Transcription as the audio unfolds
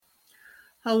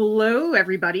Hello,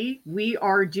 everybody. We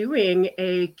are doing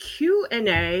a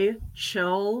Q&A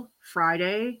Chill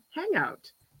Friday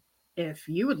Hangout. If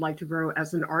you would like to grow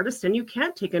as an artist and you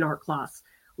can't take an art class,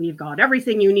 we've got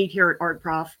everything you need here at Art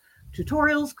Prof: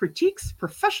 tutorials, critiques,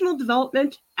 professional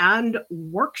development, and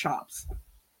workshops.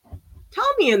 Tell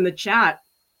me in the chat,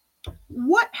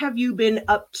 what have you been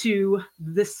up to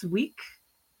this week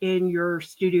in your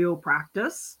studio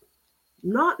practice?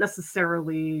 Not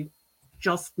necessarily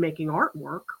just making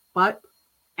artwork, but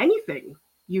anything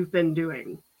you've been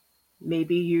doing.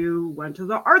 Maybe you went to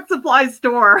the art supply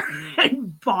store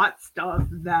and bought stuff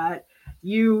that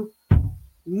you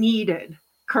needed,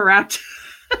 correct?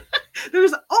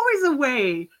 There's always a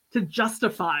way to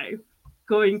justify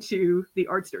going to the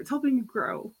art store. It's helping you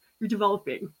grow. You're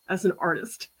developing as an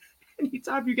artist.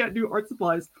 Anytime you get new art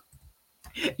supplies.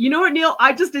 You know what, Neil?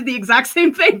 I just did the exact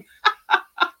same thing.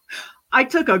 I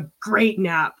took a great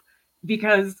nap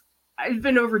because I've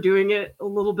been overdoing it a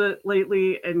little bit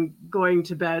lately and going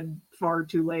to bed far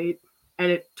too late,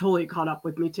 and it totally caught up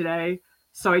with me today.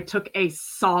 So I took a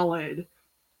solid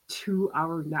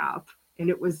 2-hour nap,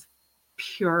 and it was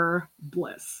pure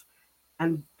bliss.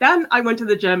 And then I went to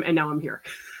the gym, and now I'm here.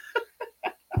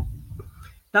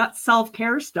 That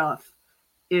self-care stuff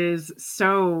is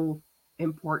so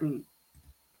important.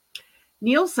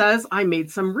 Neil says, I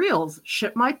made some reels,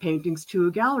 shipped my paintings to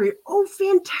a gallery. Oh,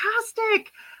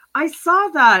 fantastic. I saw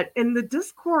that in the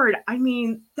Discord. I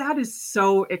mean, that is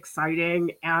so exciting.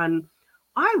 And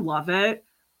I love it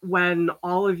when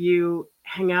all of you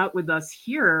hang out with us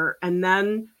here and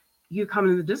then you come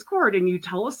in the Discord and you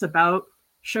tell us about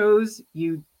shows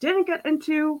you didn't get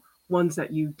into, ones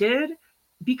that you did,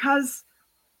 because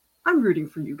I'm rooting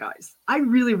for you guys. I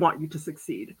really want you to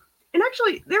succeed. And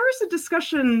actually, there was a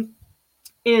discussion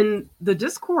in the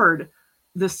Discord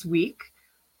this week,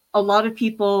 a lot of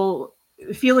people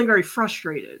feeling very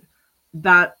frustrated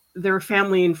that their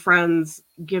family and friends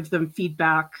give them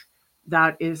feedback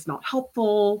that is not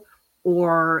helpful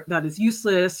or that is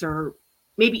useless or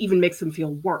maybe even makes them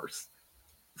feel worse.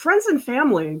 Friends and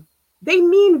family, they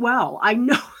mean well. I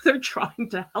know they're trying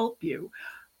to help you,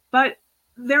 but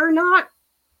they're not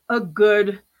a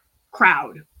good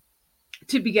crowd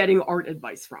to be getting art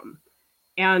advice from.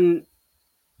 And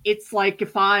it's like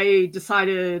if I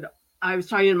decided I was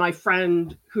talking to my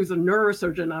friend who's a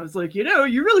neurosurgeon, I was like, you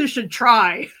really should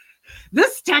try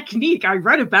this technique. I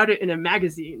read about it in a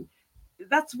magazine.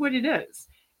 That's what it is.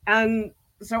 And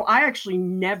so I actually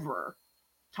never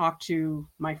talk to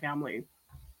my family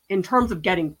in terms of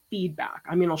getting feedback.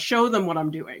 I mean, I'll show them what I'm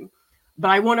doing,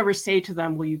 but I won't ever say to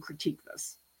them, will you critique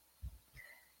this?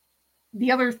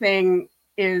 The other thing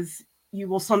is you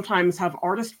will sometimes have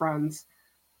artist friends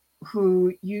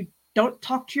who you don't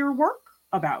talk to your work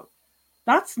about.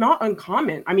 That's not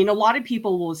uncommon. I mean, a lot of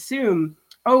people will assume,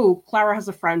 oh, Clara has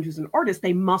a friend who's an artist,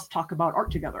 they must talk about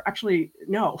art together. Actually,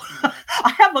 no.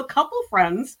 I have a couple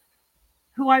friends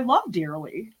who I love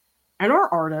dearly and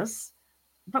are artists,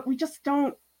 but we just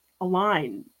don't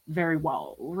align very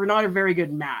well. We're not a very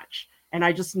good match. And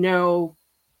I just know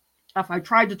if I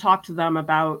tried to talk to them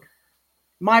about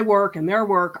my work and their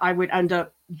work, I would end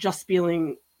up just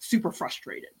feeling super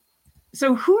frustrated.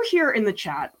 So who here in the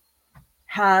chat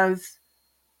has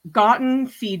gotten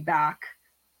feedback,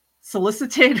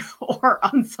 solicited or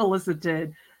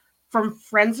unsolicited, from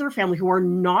friends or family who are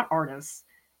not artists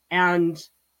and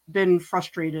been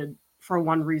frustrated for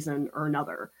one reason or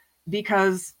another?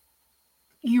 Because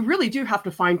you really do have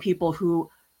to find people who,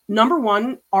 number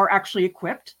one, are actually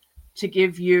equipped to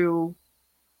give you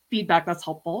feedback that's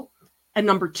helpful. And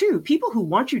number two, people who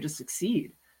want you to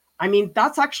succeed. I mean,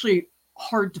 that's actually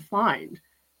hard to find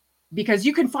because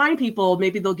you can find people,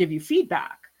 maybe they'll give you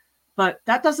feedback, but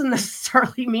that doesn't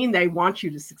necessarily mean they want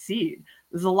you to succeed.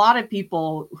 There's a lot of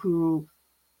people who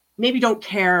maybe don't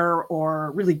care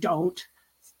or really don't.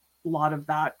 A lot of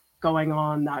that going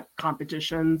on, that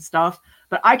competition stuff.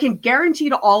 But I can guarantee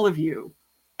to all of you,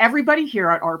 everybody here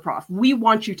at Art Prof, we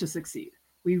want you to succeed.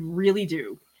 We really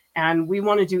do. And we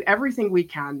want to do everything we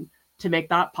can to make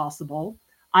that possible.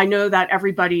 I know that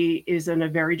everybody is in a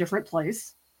very different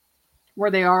place where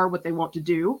they are, what they want to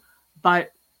do,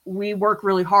 but we work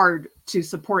really hard to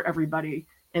support everybody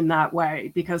in that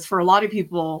way, because for a lot of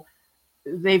people,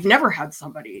 they've never had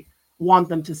somebody want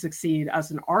them to succeed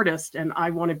as an artist, and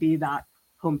I want to be that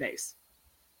home base.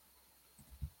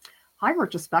 Hi,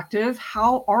 Retrospective.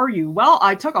 How are you? Well,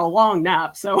 I took a long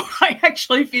nap, so I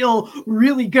actually feel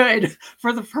really good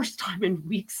for the first time in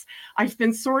weeks. I've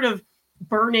been sort of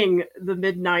burning the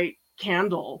midnight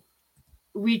candle.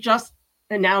 We just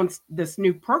announced this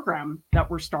new program that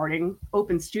we're starting,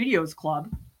 Open Studios Club,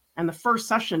 and the first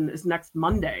session is next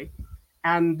Monday.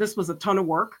 And this was a ton of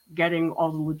work getting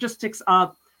all the logistics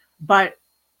up. But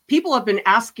people have been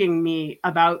asking me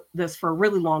about this for a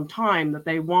really long time, that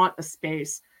they want a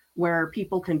space where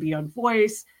people can be on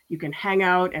voice, you can hang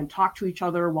out and talk to each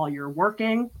other while you're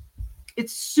working.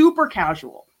 It's super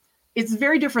casual. It's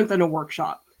very different than a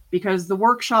workshop, because the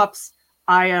workshops,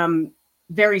 I am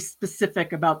very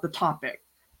specific about the topic.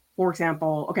 For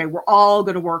example, okay, we're all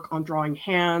going to work on drawing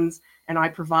hands, and I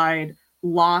provide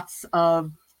lots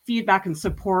of feedback and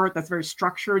support that's very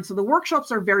structured. So the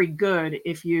workshops are very good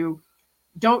if you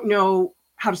don't know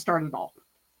how to start at all.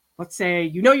 Let's say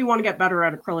you want to get better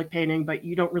at acrylic painting, but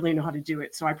you don't really know how to do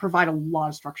it. So I provide a lot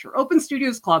of structure. Open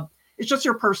Studios Club is just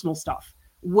your personal stuff,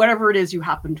 whatever it is you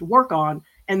happen to work on,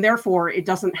 and therefore it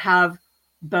doesn't have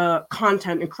the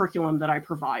content and curriculum that I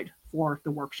provide for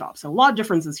the workshop. So a lot of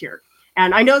differences here.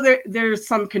 And I know there's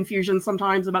some confusion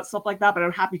sometimes about stuff like that, but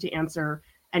I'm happy to answer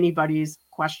anybody's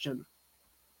question.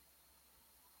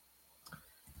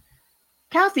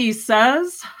 Kathy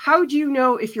says, how do you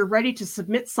know if you're ready to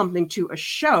submit something to a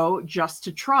show just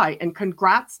to try? And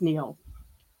congrats, Neil.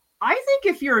 I think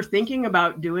if you're thinking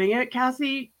about doing it,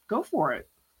 Kathy, go for it.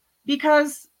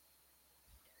 Because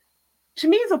to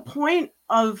me, the point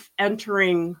of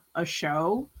entering a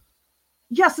show,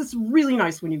 yes, it's really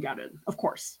nice when you get in, of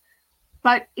course.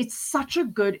 But it's such a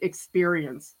good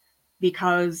experience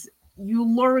because you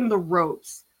learn the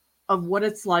ropes of what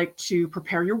it's like to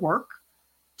prepare your work,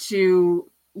 to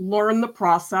learn the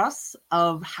process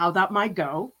of how that might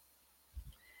go.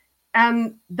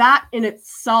 And that in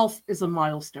itself is a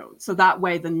milestone. So that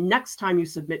way, the next time you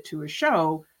submit to a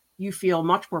show, you feel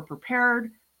much more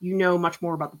prepared, you know much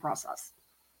more about the process.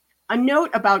 A note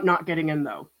about not getting in,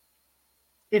 though.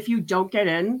 If you don't get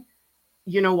in,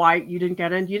 you know why you didn't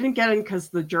get in? You didn't get in because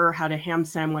the juror had a ham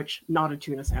sandwich, not a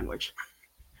tuna sandwich.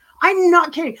 I'm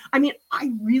not kidding. I mean,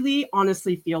 I really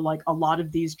honestly feel like a lot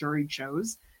of these juried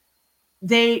shows,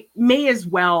 they may as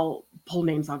well pull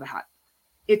names out of the hat.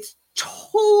 It's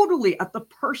totally at the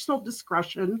personal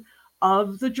discretion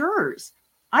of the jurors.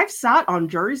 I've sat on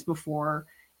juries before,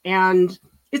 and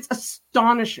it's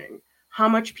astonishing how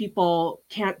much people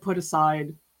can't put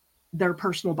aside their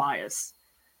personal bias.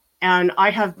 And I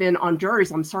have been on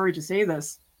juries, I'm sorry to say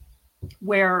this,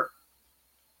 where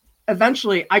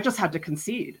eventually I just had to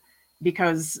concede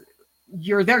because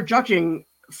you're there judging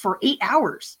for 8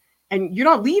 hours and you're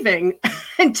not leaving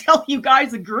until you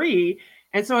guys agree.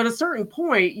 And so at a certain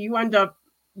point, you end up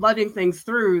letting things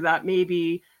through that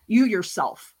maybe you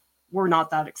yourself were not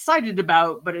that excited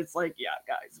about, but it's like, yeah,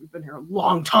 guys, we've been here a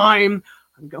long time.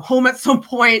 I'm gonna go home at some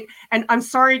point. And I'm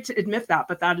sorry to admit that,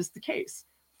 but that is the case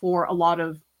for a lot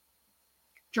of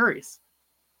juries.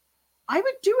 I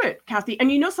would do it, Kathy.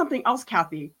 And you know something else,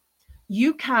 Kathy?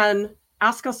 You can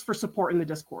ask us for support in the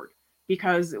Discord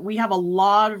because we have a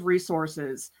lot of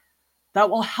resources that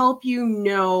will help you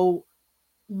know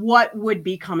what would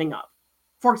be coming up.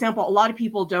 For example, a lot of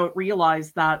people don't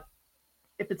realize that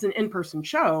if it's an in-person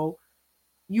show,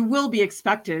 you will be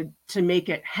expected to make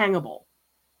it hangable.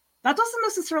 That doesn't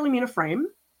necessarily mean a frame.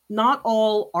 Not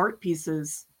all art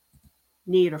pieces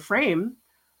need a frame,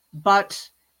 but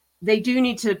they do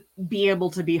need to be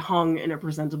able to be hung in a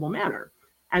presentable manner.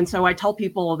 And so I tell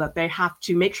people that they have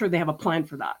to make sure they have a plan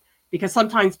for that, because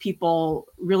sometimes people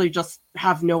really just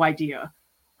have no idea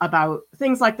about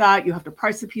things like that. You have to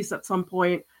price a piece at some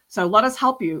point. So let us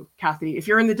help you, Kathy. If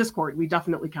you're in the Discord, we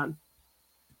definitely can.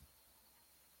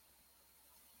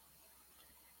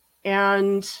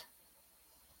 And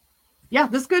yeah,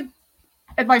 this is good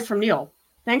advice from Neil.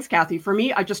 Thanks, Kathy. For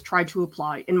me, I just tried to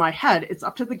apply. In my head, it's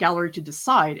up to the gallery to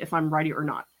decide if I'm ready or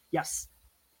not. Yes.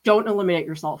 Don't eliminate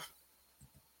yourself.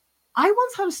 I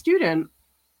once had a student,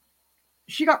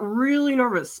 she got really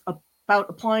nervous about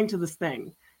applying to this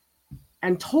thing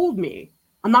and told me,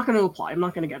 I'm not going to apply. I'm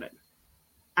not going to get it.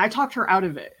 I talked her out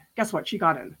of it. Guess what? She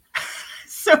got in.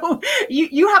 So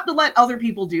you have to let other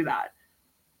people do that.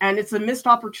 And it's a missed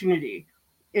opportunity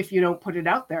if you don't put it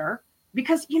out there,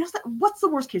 because you know, what's the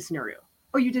worst case scenario?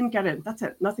 Oh, you didn't get in. That's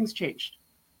it. Nothing's changed.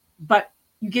 But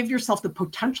you give yourself the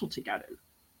potential to get in.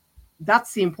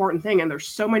 That's the important thing. And there's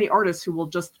so many artists who will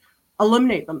just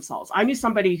eliminate themselves. I knew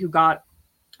somebody who got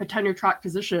a tenure track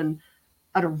position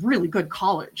at a really good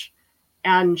college.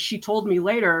 And she told me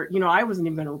later, you know, I wasn't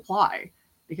even going to apply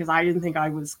because I didn't think I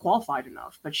was qualified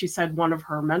enough. But she said one of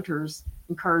her mentors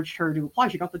encouraged her to apply.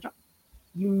 She got the job.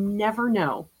 You never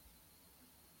know.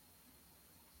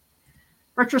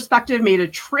 Retrospective made a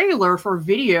trailer for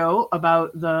video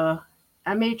about the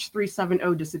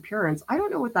MH370 disappearance. I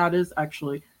don't know what that is,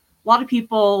 actually. A lot of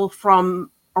people from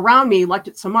around me liked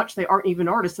it so much they aren't even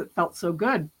artists. It felt so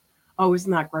good. Oh,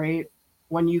 isn't that great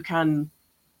when you can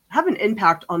have an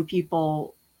impact on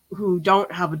people who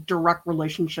don't have a direct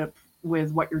relationship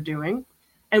with what you're doing.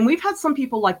 And we've had some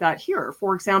people like that here.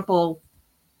 For example,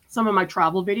 some of my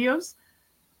travel videos,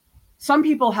 some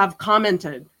people have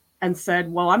commented and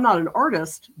said, well, I'm not an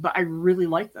artist, but I really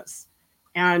like this.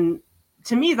 And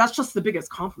to me, that's just the biggest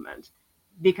compliment,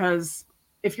 because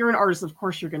if you're an artist, of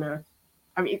course you're going to,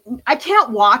 I mean, I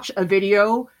can't watch a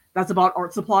video that's about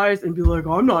art supplies and be like,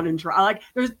 oh, I'm not interested. Like,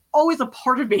 there's always a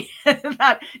part of me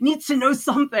that needs to know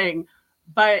something.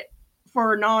 But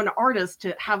for a non-artist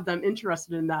to have them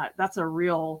interested in that, that's a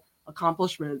real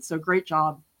accomplishment. So great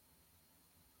job.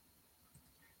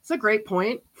 It's a great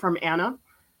point from Anna.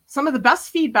 Some of the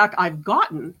best feedback I've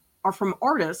gotten are from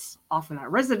artists, often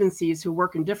at residencies, who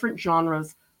work in different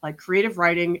genres like creative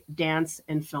writing, dance,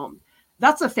 and film.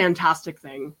 That's a fantastic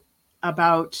thing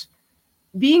about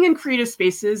being in creative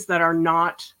spaces that are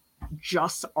not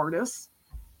just artists,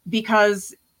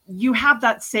 because you have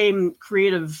that same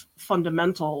creative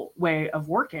fundamental way of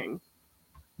working,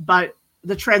 but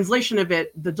the translation of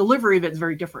it, the delivery of it is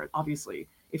very different, obviously,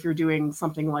 if you're doing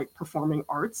something like performing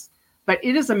arts. But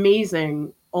it is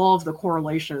amazing, all of the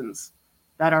correlations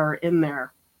that are in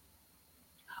there.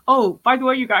 Oh, by the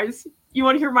way, you guys, you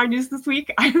want to hear my news this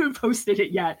week? I haven't posted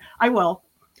it yet. I will.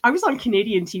 I was on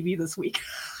Canadian TV this week.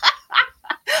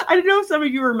 I don't know if some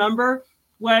of you remember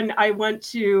when I went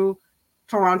to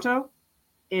Toronto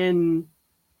in,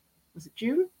 was it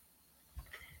June?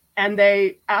 And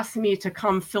they asked me to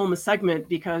come film a segment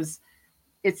because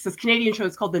it's this Canadian show.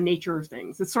 It's called The Nature of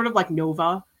Things. It's sort of like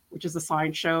Nova, which is a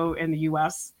science show in the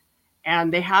US.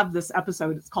 And they have this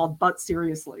episode. It's called But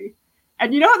Seriously.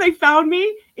 And you know how they found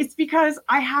me? It's because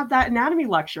I had that anatomy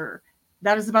lecture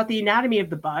that is about the anatomy of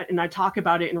the butt. And I talk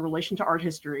about it in relation to art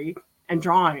history and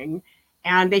drawing.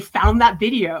 And they found that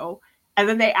video. And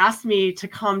then they asked me to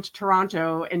come to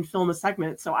Toronto and film a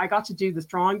segment. So I got to do this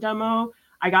drawing demo.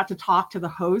 I got to talk to the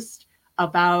host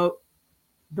about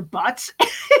the butt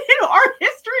in art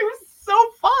history. It was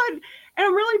so fun. And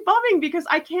I'm really bumming because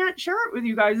I can't share it with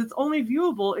you guys. It's only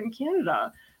viewable in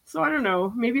Canada. So I don't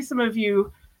know, maybe some of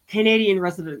you Canadian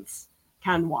residents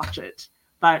can watch it.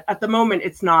 But at the moment,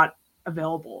 it's not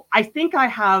available. I think I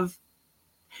have,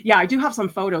 yeah, I do have some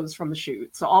photos from the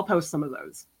shoot. So I'll post some of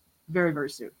those very, very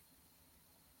soon.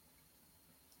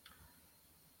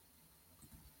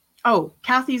 Oh,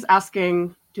 Kathy's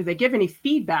asking, do they give any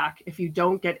feedback if you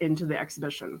don't get into the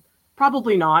exhibition?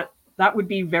 Probably not. That would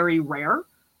be very rare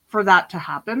for that to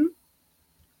happen.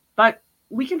 But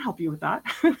we can help you with that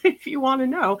if you want to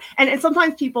know. And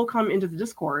sometimes people come into the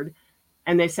Discord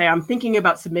and they say, I'm thinking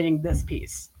about submitting this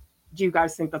piece. Do you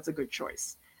guys think that's a good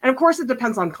choice? And of course, it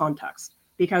depends on context,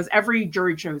 because every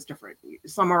jury show is different.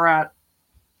 Some are at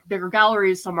bigger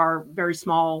galleries, some are very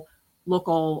small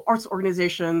local arts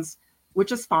organizations,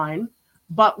 which is fine.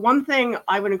 But one thing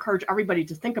I would encourage everybody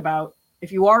to think about,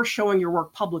 if you are showing your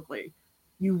work publicly,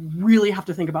 you really have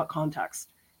to think about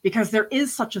context, because there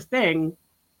is such a thing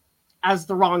as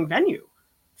the wrong venue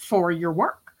for your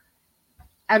work.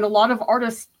 And a lot of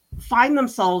artists find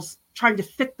themselves trying to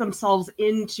fit themselves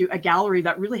into a gallery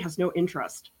that really has no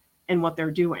interest in what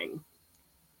they're doing.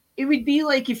 It would be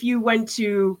like if you went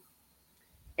to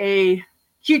a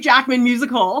Hugh Jackman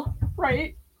musical,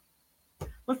 right?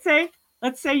 Let's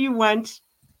say you went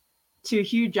to a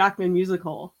Hugh Jackman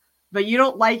musical, but you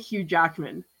don't like Hugh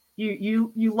Jackman.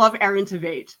 You love Aaron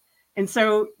Tveit. And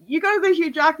so you go to the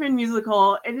Hugh Jackman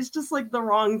musical and it's just like the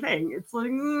wrong thing. It's like,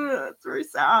 it's very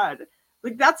sad.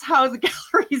 Like, that's how the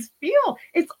galleries feel.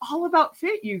 It's all about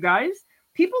fit, you guys.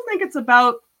 People think it's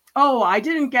about, oh, I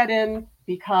didn't get in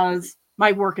because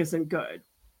my work isn't good.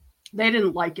 They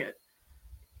didn't like it.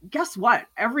 Guess what?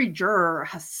 Every juror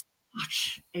has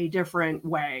such a different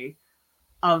way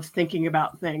of thinking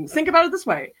about things. Think about it this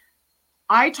way.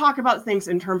 I talk about things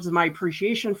in terms of my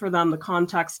appreciation for them, the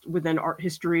context within art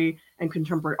history and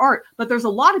contemporary art. But there's a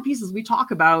lot of pieces we talk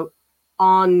about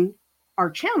on our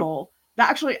channel that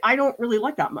actually I don't really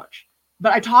like that much.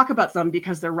 But I talk about them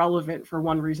because they're relevant for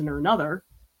one reason or another.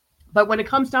 But when it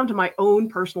comes down to my own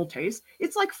personal taste,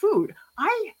 it's like food.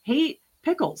 I hate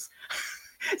pickles.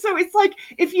 So it's like,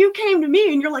 if you came to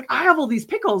me and you're like, I have all these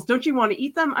pickles, don't you want to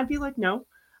eat them? I'd be like, no.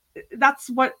 That's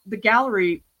what the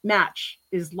gallery match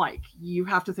is like. You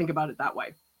have to think about it that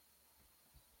way.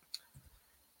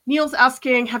 Neil's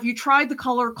asking, have you tried the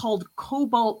color called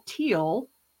Cobalt Teal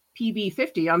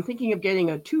PB50? I'm thinking of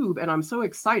getting a tube and I'm so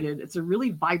excited. It's a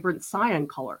really vibrant cyan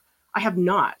color. I have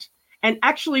not. And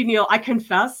actually, Neil, I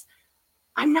confess,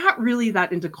 I'm not really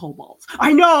that into cobalt.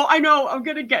 I know, I'm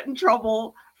going to get in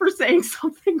trouble for saying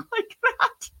something like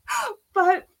that.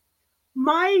 But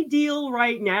My deal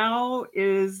right now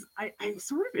is I'm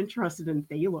sort of interested in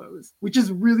Thalos, which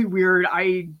is really weird.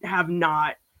 I have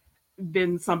not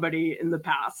been somebody in the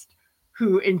past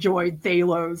who enjoyed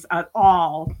Thalos at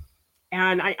all.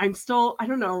 And I'm still, I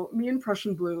don't know, me and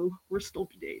Prussian Blue, we're still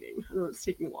dating. I know it's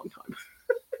taking a long time.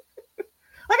 Like,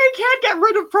 I can't get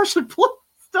rid of Prussian Blue.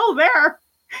 It's still there,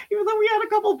 even though we had a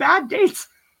couple bad dates.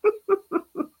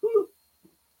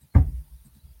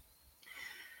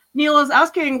 Neil is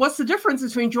asking, what's the difference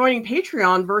between joining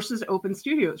Patreon versus Open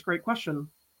Studios? Great question.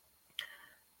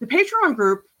 The Patreon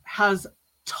group has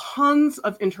tons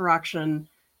of interaction,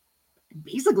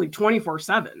 basically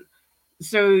 24/7.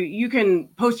 So you can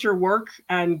post your work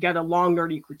and get a long,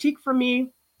 nerdy critique from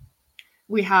me.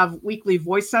 We have weekly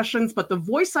voice sessions, but the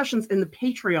voice sessions in the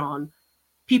Patreon,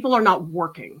 people are not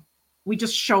working. We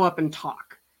just show up and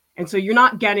talk. And so you're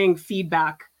not getting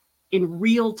feedback in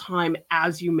real time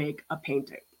as you make a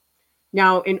painting.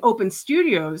 Now, in Open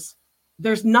Studios,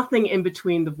 there's nothing in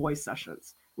between the voice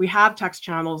sessions. We have text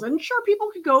channels, and sure, people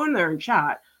could go in there and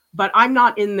chat, but I'm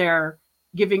not in there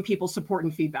giving people support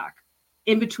and feedback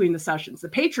in between the sessions. The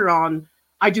Patreon,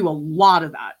 I do a lot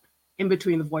of that in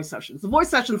between the voice sessions. The voice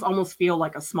sessions almost feel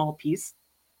like a small piece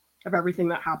of everything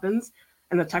that happens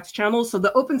in the text channels. So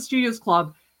the Open Studios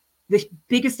Club, the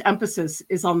biggest emphasis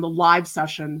is on the live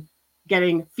session,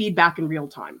 getting feedback in real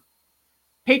time.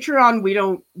 Patreon, we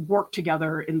don't work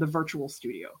together in the virtual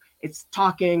studio. It's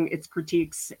talking, it's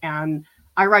critiques, and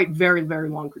I write very, very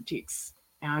long critiques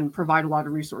and provide a lot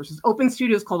of resources. Open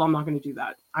Studios Club, I'm not going to do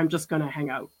that. I'm just going to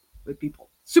hang out with people.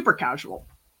 Super casual.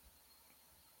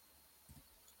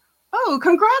 Oh,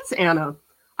 congrats, Anna.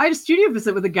 I had a studio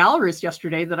visit with a gallerist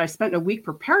yesterday that I spent a week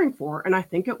preparing for, and I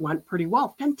think it went pretty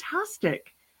well.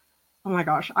 Fantastic. Oh my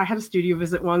gosh, I had a studio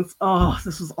visit once. Oh,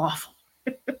 this was awful.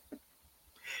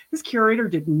 This curator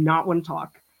did not want to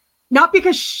talk. Not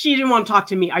because she didn't want to talk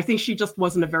to me. I think she just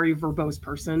wasn't a very verbose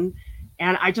person.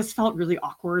 And I just felt really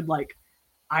awkward. Like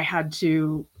I had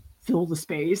to fill the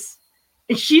space.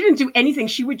 And she didn't do anything.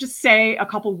 She would just say a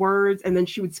couple words and then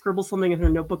she would scribble something in her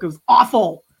notebook. It was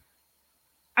awful.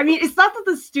 I mean, it's not that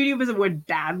the studio visit went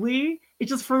badly. It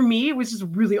just, for me, it was just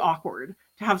really awkward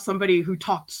to have somebody who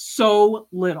talked so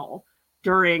little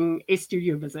during a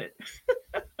studio visit.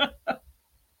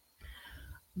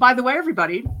 By the way,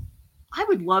 everybody, I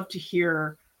would love to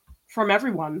hear from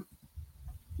everyone.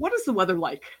 What is the weather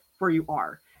like where you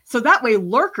are? So that way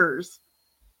lurkers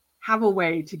have a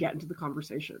way to get into the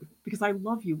conversation, because I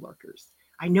love you lurkers.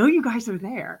 I know you guys are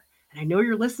there and I know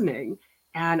you're listening,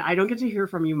 and I don't get to hear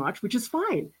from you much, which is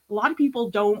fine. A lot of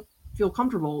people don't feel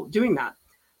comfortable doing that.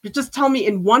 But just tell me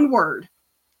in one word,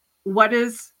 what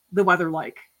is the weather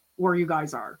like where you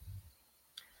guys are?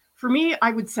 For me,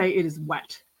 I would say it is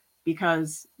wet,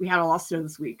 because we had a lot of snow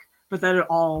this week, but then it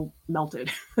all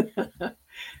melted.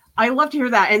 I love to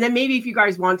hear that. And then maybe if you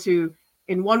guys want to,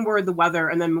 in one word, the weather,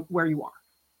 and then where you are,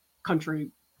 country,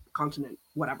 continent,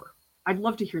 whatever. I'd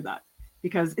love to hear that,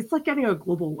 because it's like getting a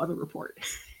global weather report.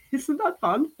 Isn't that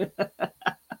fun? Oh,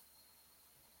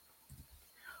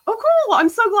 cool. I'm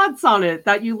so glad, Sonnet,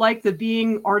 that you like the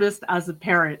being artist as a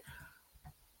parent.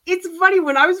 It's funny,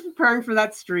 when I was preparing for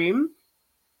that stream,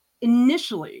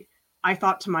 initially, I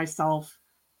thought to myself,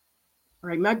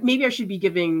 right, maybe I should be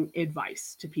giving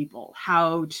advice to people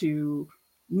how to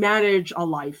manage a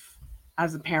life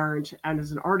as a parent and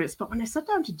as an artist. But when I sat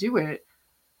down to do it,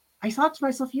 I thought to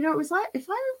myself, you know, if I'm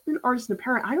an artist and a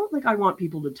parent, I don't think I want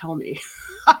people to tell me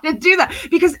how to do that,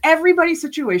 because everybody's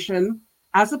situation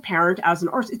as a parent, as an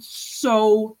artist, it's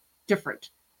so different.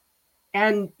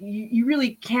 And you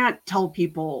really can't tell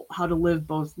people how to live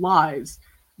both lives,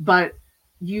 but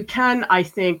you can, I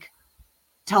think,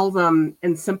 tell them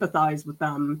and sympathize with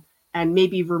them and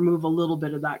maybe remove a little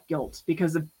bit of that guilt,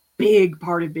 because a big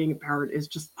part of being a parent is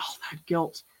just, oh, that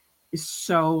guilt is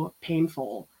so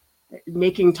painful.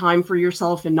 Making time for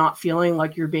yourself and not feeling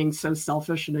like you're being so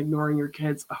selfish and ignoring your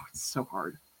kids. Oh, it's so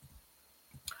hard.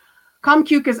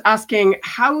 ComCuke is asking,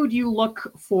 how do you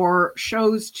look for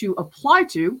shows to apply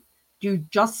to? Do you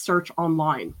just search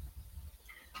online?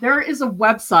 There is a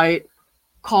website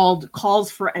called Calls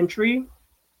for Entry.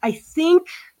 I think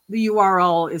the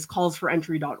URL is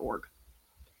callsforentry.org.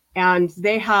 And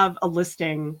they have a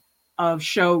listing of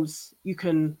shows you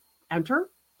can enter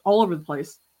all over the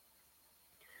place.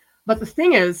 But the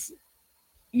thing is,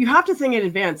 you have to think in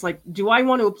advance, like, do I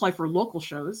want to apply for local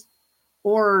shows?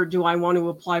 Or do I want to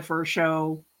apply for a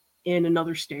show in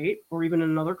another state or even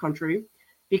in another country?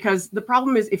 Because the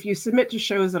problem is, if you submit to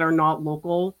shows that are not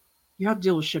local, you have to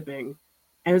deal with shipping.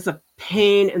 And it's a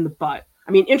pain in the butt.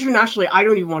 I mean, internationally, I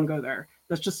don't even want to go there.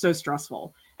 That's just so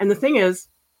stressful. And the thing is,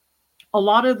 a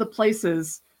lot of the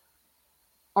places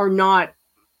are not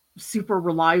super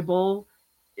reliable.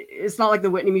 It's not like the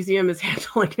Whitney Museum is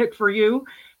handling it for you.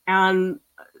 And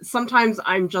sometimes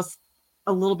I'm just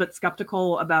a little bit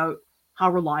skeptical about how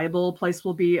reliable a place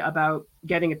will be about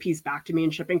getting a piece back to me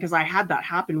and shipping, because I had that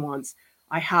happen once.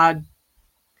 I had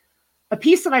a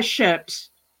piece that I shipped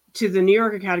to the New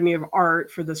York Academy of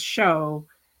Art for this show,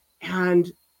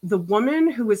 and the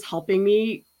woman who was helping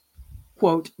me,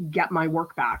 quote, get my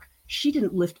work back, she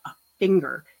didn't lift a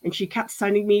finger. And she kept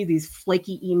sending me these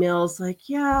flaky emails like,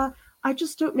 yeah, I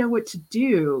just don't know what to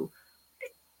do.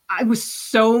 I was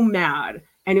so mad,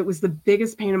 and it was the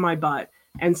biggest pain in my butt.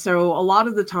 And so a lot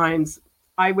of the times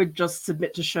I would just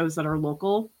submit to shows that are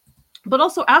local, but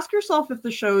also ask yourself if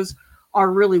the shows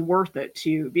are really worth it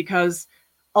to you, because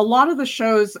a lot of the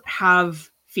shows have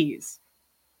fees.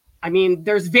 I mean,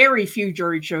 there's very few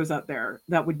juried shows out there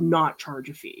that would not charge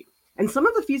a fee. And some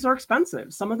of the fees are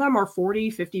expensive. Some of them are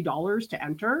 $40, $50 to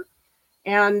enter.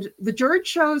 And the juried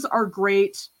shows are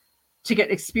great to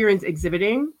get experience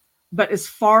exhibiting. But as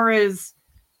far as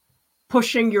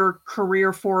pushing your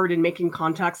career forward and making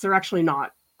contacts, they're actually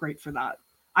not great for that.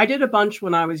 I did a bunch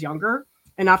when I was younger.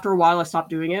 And after a while, I stopped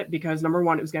doing it because, number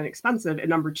one, it was getting expensive. And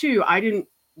number two, I didn't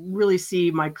really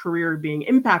see my career being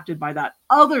impacted by that,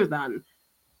 other than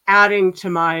adding to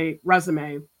my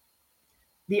resume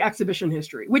the exhibition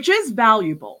history, which is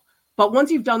valuable. But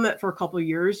once you've done that for a couple of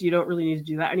years, you don't really need to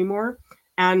do that anymore.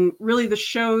 And really, the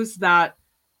shows that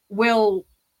will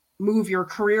move your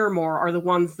career more are the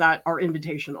ones that are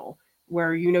invitational,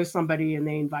 where you know somebody and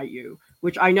they invite you,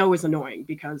 which I know is annoying,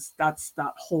 because that's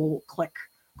that whole clique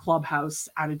clubhouse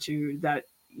attitude that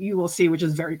you will see, which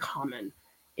is very common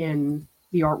in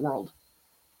the art world.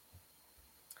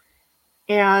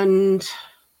 And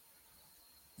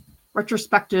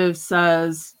Retrospective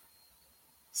says,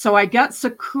 so I get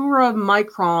Sakura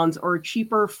microns or a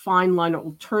cheaper fine line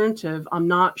alternative. I'm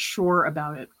not sure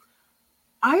about it.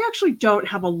 I actually don't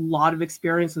have a lot of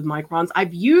experience with microns.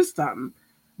 I've used them,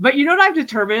 but you know what I've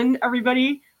determined,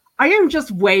 everybody? I am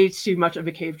just way too much of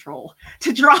a cave troll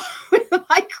to draw with the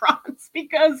microns,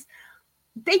 because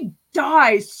they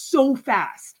die so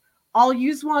fast. I'll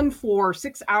use one for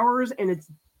 6 hours and it's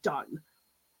done.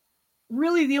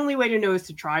 Really, the only way to know is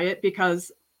to try it,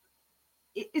 because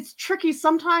it's tricky.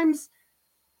 Sometimes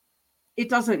it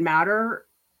doesn't matter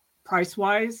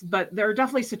price-wise, but there are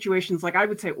definitely situations, like I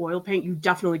would say oil paint, you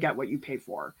definitely get what you pay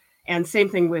for. And same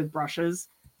thing with brushes.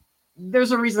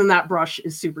 There's a reason that brush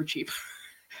is super cheap.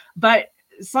 But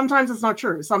sometimes it's not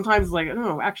true. Sometimes it's like,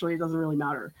 no, actually, it doesn't really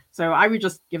matter. So I would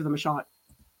just give them a shot.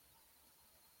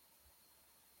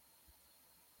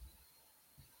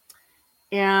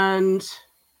 And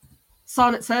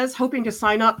Sonnet says, hoping to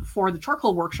sign up for the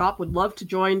charcoal workshop, would love to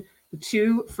join the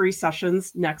 2 free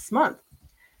sessions next month.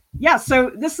 Yeah,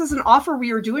 so this is an offer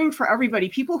we are doing for everybody,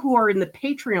 people who are in the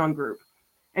Patreon group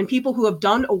and people who have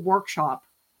done a workshop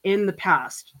in the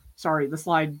past. Sorry, the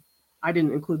slide, I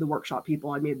didn't include the workshop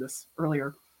people. I made this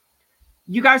earlier.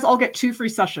 You guys all get 2 free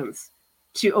sessions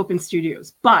to Open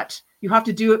Studios, but you have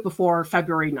to do it before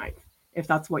February 9th, if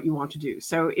that's what you want to do.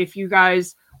 So if you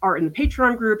guys are in the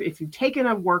Patreon group, if you've taken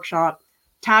a workshop,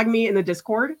 tag me in the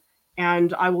Discord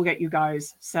and I will get you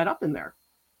guys set up in there.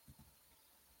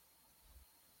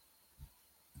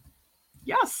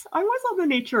 Yes, I was on the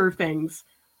nature of things.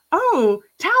 Oh,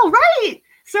 Tal, right.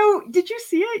 So did you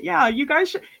see it? Yeah, you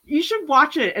guys you should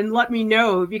watch it and let me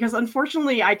know, because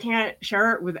unfortunately I can't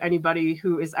share it with anybody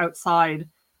who is outside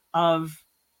of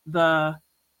the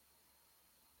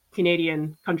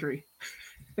Canadian country,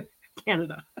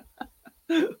 Canada.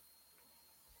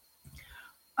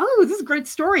 Oh, this is a great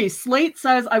story. Slate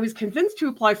says, I was convinced to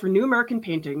apply for New American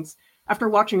Paintings after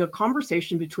watching a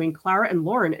conversation between Clara and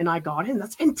Lauren, and I got in.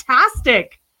 That's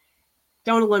fantastic.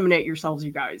 Don't eliminate yourselves,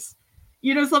 you guys.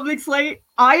 You know something, Slate?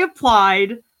 I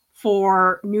applied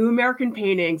for New American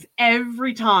Paintings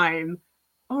every time.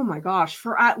 Oh my gosh,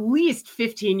 for at least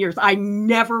 15 years. I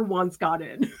never once got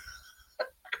in.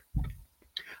 I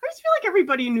just feel like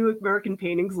everybody in New American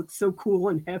Paintings looks so cool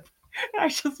and hip. I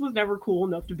just was never cool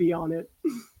enough to be on it.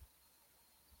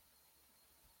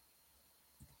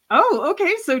 Oh,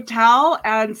 okay. So Tal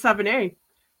and 7A,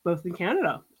 both in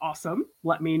Canada. Awesome.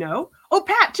 Let me know. Oh,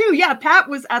 Pat too. Yeah, Pat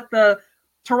was at the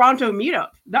Toronto meetup.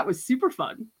 That was super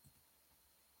fun.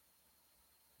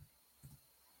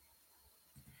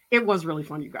 It was really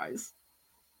fun, you guys.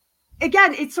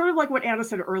 Again, it's sort of like what Anna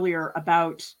said earlier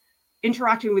about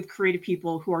interacting with creative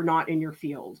people who are not in your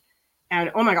field.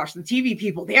 And oh my gosh, the TV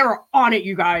people, they were on it,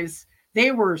 you guys.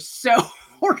 They were so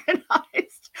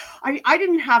organized. I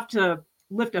didn't have to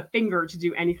lift a finger to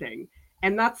do anything.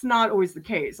 And that's not always the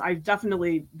case. I've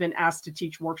definitely been asked to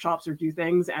teach workshops or do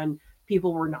things, and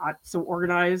people were not so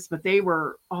organized, but they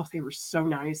were so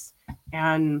nice.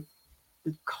 And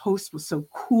the host was so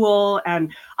cool.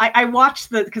 And I watched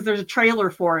because there's a trailer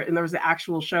for it and there was the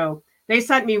actual show. They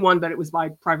sent me one, but it was by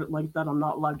private link that I'm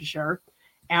not allowed to share.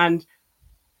 And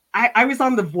I was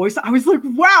on The Voice. I was like,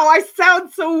 wow, I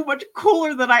sound so much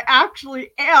cooler than I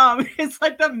actually am. It's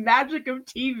like the magic of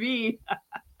TV.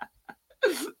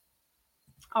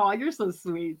 Oh, you're so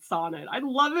sweet, Sonnet. I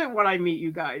love it when I meet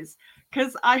you guys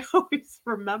because I always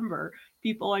remember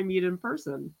people I meet in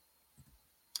person.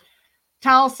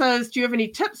 Tal says, do you have any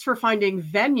tips for finding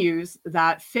venues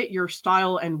that fit your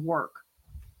style and work?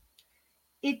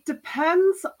 It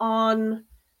depends on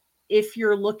if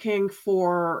you're looking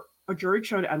for a jury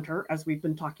show to enter, as we've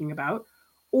been talking about,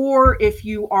 or if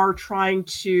you are trying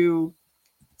to,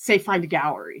 say, find a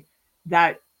gallery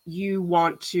that you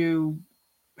want to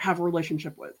have a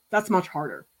relationship with. That's much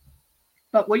harder.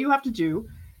 But what you have to do,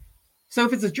 so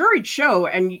if it's a juried show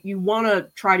and you want to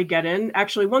try to get in,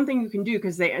 actually one thing you can do,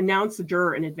 because they announce the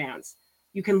juror in advance,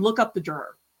 you can look up the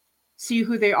juror, see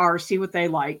who they are, see what they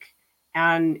like.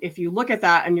 And if you look at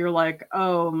that and you're like,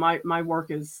 oh, my work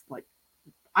is like,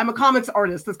 I'm a comics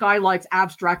artist. This guy likes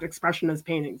abstract expressionist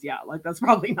paintings. Yeah, like that's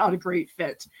probably not a great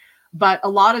fit. But a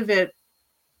lot of it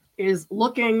is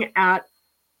looking at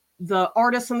the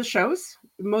artists in the shows.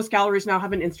 Most galleries now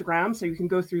have an Instagram, so you can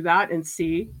go through that and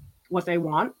see what they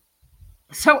want.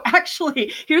 So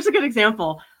actually, here's a good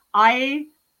example. I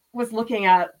was looking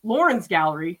at Lauren's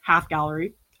gallery, Half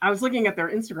Gallery. I was looking at their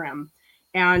Instagram,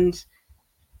 and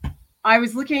I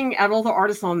was looking at all the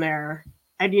artists on there.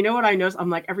 And you know what I noticed? I'm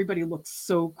like, everybody looks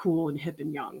so cool and hip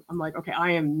and young. I'm like, okay,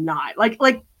 I am not. Like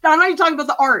I'm not even talking about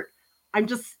the art. I'm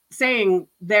just saying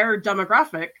their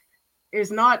demographic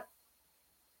is not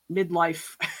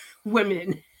midlife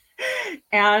women.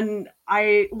 And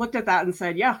I looked at that and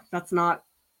said, yeah, that's not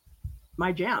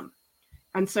my jam.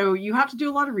 And so you have to do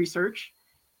a lot of research,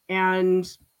 and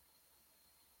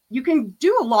you can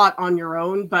do a lot on your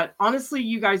own. But honestly,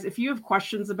 you guys, if you have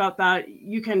questions about that,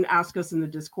 you can ask us in the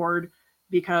Discord,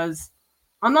 because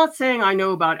I'm not saying I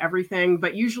know about everything,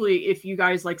 but usually if you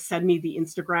guys like send me the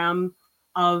Instagram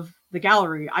of the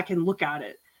gallery, I can look at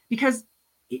it. Because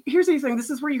here's the thing, this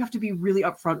is where you have to be really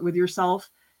upfront with yourself,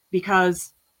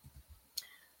 because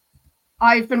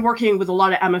I've been working with a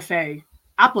lot of MFA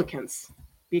applicants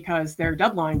because their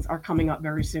deadlines are coming up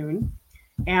very soon.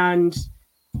 And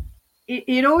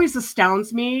it always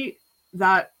astounds me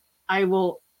that I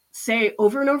will say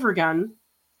over and over again,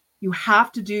 you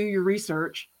have to do your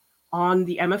research on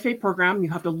the MFA program.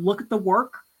 You have to look at the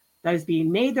work that is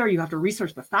being made there. You have to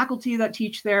research the faculty that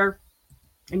teach there.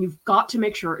 And you've got to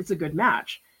make sure it's a good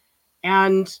match.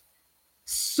 And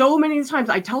so many times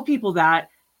I tell people that,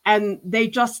 and they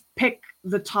just pick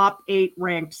the top 8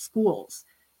 ranked schools.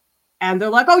 And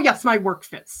they're like, oh, yes, my work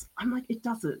fits. I'm like, it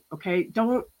doesn't, okay?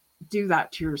 Don't do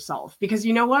that to yourself. Because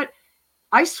you know what?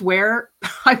 I swear,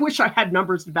 I wish I had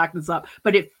numbers to back this up,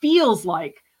 but it feels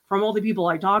like, from all the people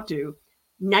I talk to,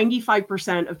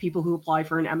 95% of people who apply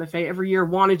for an MFA every year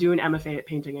want to do an MFA at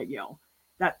painting at Yale.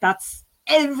 That's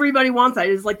everybody wants that.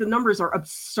 It's like the numbers are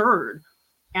absurd.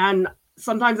 And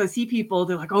sometimes I see people,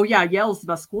 they're like, oh yeah, Yale's the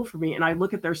best school for me. And I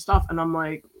look at their stuff and I'm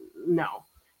like, no,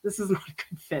 this is not a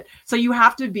good fit. So you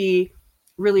have to be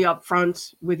really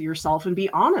upfront with yourself and be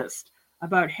honest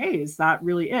about, hey, is that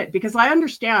really it? Because I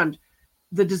understand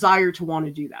the desire to want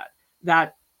to do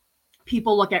that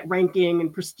people look at ranking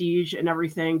and prestige and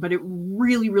everything, but it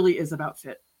really, really is about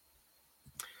fit.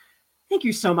 Thank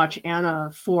you so much,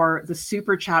 Anna, for the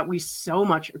super chat. We so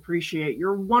much appreciate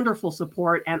your wonderful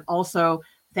support. And also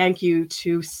thank you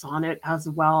to Sonnet as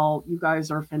well. You guys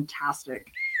are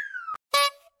fantastic.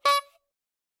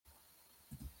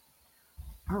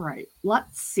 All right,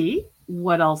 let's see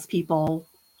what else people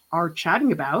are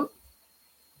chatting about.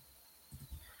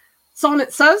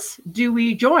 Sonnet says, do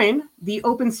we join the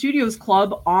Open Studios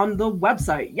Club on the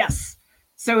website? Yes.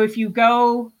 So if you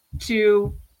go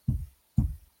to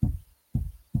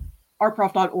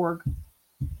artprof.org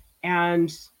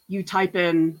and you type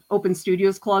in Open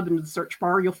Studios Club into the search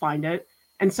bar, you'll find it.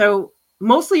 And so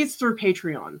mostly it's through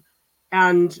Patreon.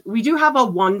 And we do have a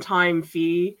one-time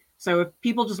fee. So if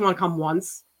people just want to come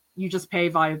once, you just pay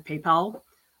via PayPal.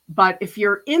 But if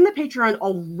you're in the Patreon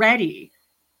already,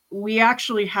 we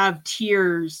actually have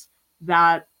tiers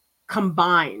that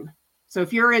combine. So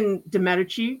if you're in De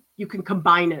Medici, you can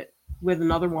combine it with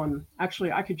another one.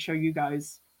 Actually, I could show you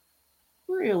guys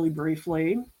really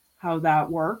briefly how that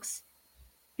works,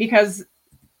 because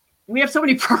we have so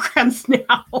many programs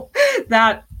now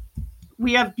that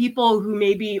we have people who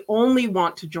maybe only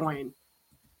want to join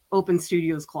Open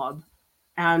Studios Club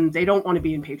and they don't want to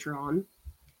be in Patreon.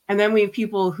 And then we have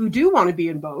people who do want to be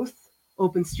in both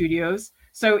open studios.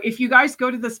 So if you guys go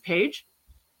to this page,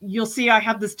 you'll see I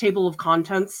have this table of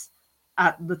contents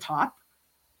at the top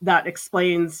that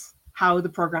explains how the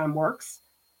program works.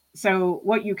 So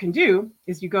what you can do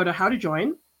is you go to how to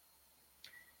join,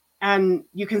 and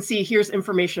you can see here's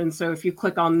information. So if you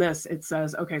click on this, it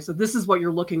says, okay, so this is what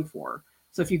you're looking for.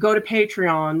 So if you go to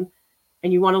Patreon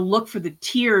and you want to look for the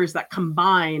tiers that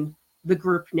combine the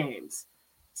group names.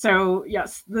 So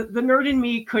yes, the nerd in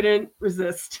me couldn't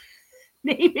resist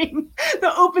naming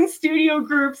the open studio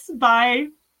groups by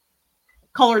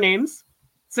color names.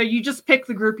 So you just pick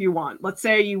the group you want. Let's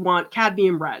say you want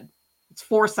cadmium red. It's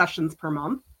 4 sessions per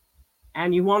month.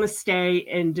 And you want to stay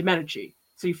in Domenici.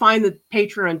 So you find the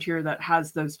Patreon tier that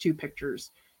has those 2 pictures.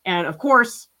 And of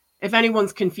course, if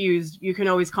anyone's confused, you can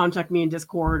always contact me in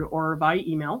Discord or by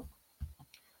email.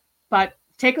 But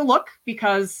take a look,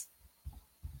 because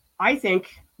I think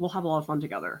we'll have a lot of fun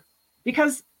together.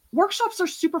 Because workshops are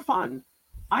super fun.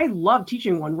 I love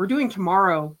teaching one. We're doing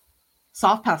tomorrow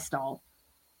soft pastel.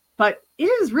 But it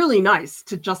is really nice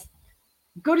to just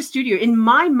go to studio. In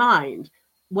my mind,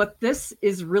 what this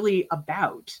is really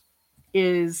about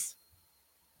is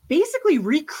basically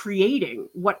recreating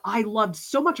what I loved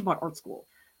so much about art school,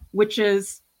 which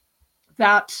is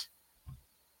that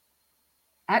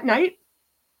at night,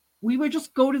 we would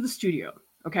just go to the studio,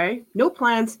 okay? No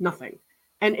plans, nothing.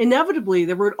 And inevitably,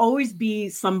 there would always be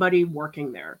somebody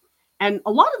working there. And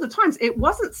a lot of the times, it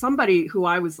wasn't somebody who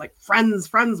I was like friends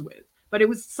with, but it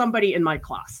was somebody in my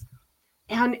class.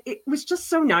 And it was just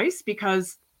so nice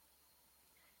because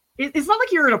it's not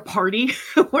like you're at a party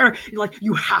where you're like,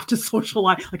 you have to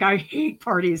socialize. Like, I hate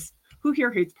parties. Who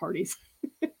here hates parties?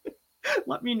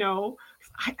 Let me know.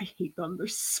 I hate them. They're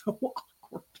so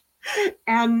awkward.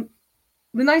 And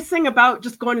the nice thing about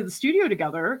just going to the studio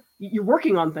together, you're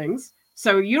working on things.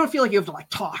 So you don't feel like you have to like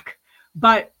talk.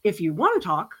 But if you want to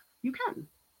talk, you can.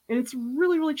 And it's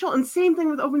really, really chill. And same thing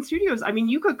with open studios. I mean,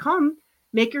 you could come,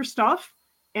 make your stuff,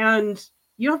 and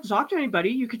you don't have to talk to anybody.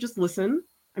 You could just listen.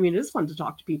 I mean, it is fun to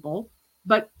talk to people.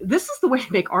 But this is the way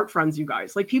to make art friends, you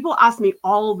guys. Like, people ask me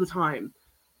all the time,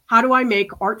 how do I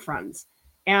make art friends?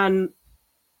 And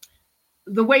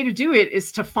the way to do it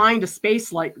is to find a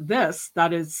space like this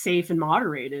that is safe and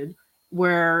moderated,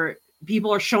 where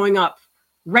people are showing up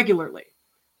regularly.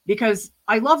 Because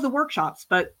I love the workshops,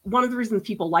 but one of the reasons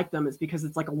people like them is because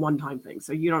it's like a one-time thing.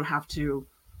 So you don't have to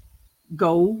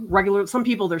go regular. Some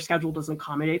people, their schedule doesn't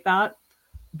accommodate that.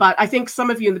 But I think some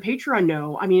of you in the Patreon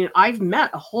know, I mean, I've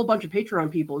met a whole bunch of Patreon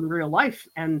people in real life,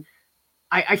 and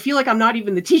I feel like I'm not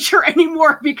even the teacher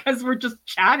anymore because we're just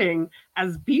chatting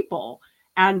as people.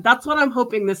 And that's what I'm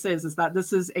hoping this is that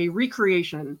this is a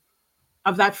recreation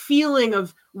of that feeling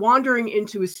of wandering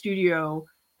into a studio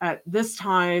at this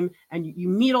time, and you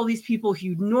meet all these people who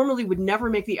you normally would never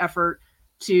make the effort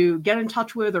to get in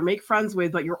touch with or make friends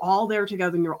with, but you're all there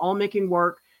together and you're all making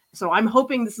work. So I'm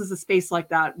hoping this is a space like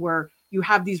that where you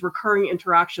have these recurring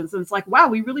interactions, and it's like, wow,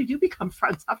 we really do become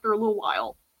friends after a little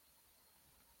while.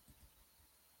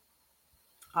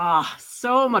 Ah,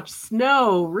 so much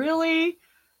snow. Really?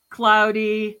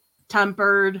 Cloudy,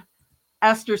 tempered.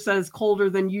 Esther says colder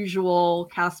than usual.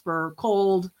 Casper,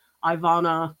 cold.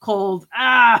 Ivana, cold.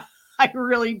 Ah, I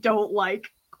really don't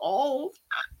like cold.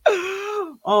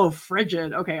 Oh,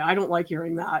 frigid. Okay, I don't like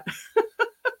hearing that.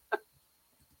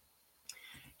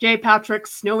 J. Patrick,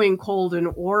 snowing cold in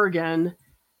Oregon.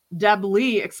 Deb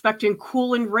Lee, expecting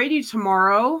cool and rainy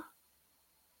tomorrow.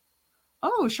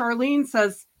 Oh, Charlene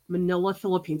says Manila,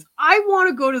 Philippines. I want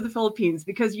to go to the Philippines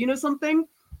because, you know something?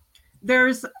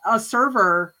 There's a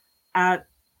server at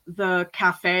the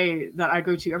cafe that I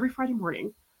go to every Friday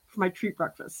morning for my treat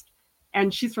breakfast.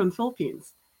 And she's from the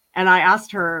Philippines. And I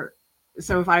asked her,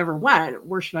 so if I ever went,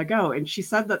 where should I go? And she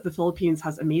said that the Philippines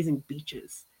has amazing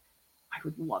beaches. I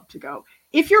would love to go.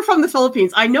 If you're from the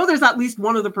Philippines, I know there's at least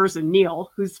one other person,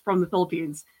 Neil, who's from the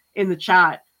Philippines in the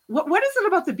chat. What is it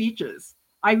about the beaches?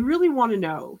 I really want to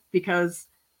know, because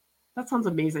that sounds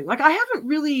amazing. Like, I haven't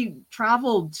really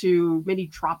traveled to many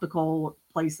tropical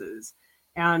places,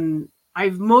 and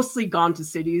I've mostly gone to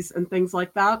cities and things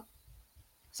like that.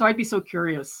 So I'd be so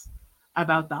curious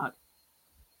about that.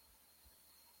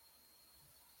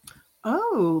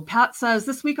 Oh, Pat says,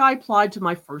 this week I applied to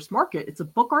my first market. It's a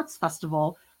book arts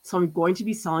festival, so I'm going to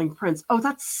be selling prints. Oh,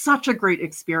 that's such a great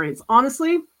experience.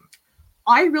 Honestly,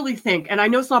 I really think, and I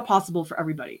know it's not possible for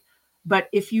everybody, but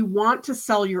if you want to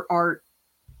sell your art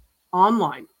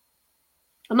online,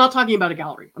 I'm not talking about a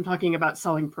gallery. I'm talking about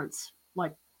selling prints,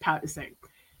 like Pat is saying.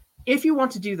 If you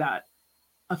want to do that,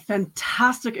 a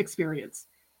fantastic experience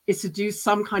is to do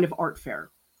some kind of art fair.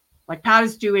 Like Pat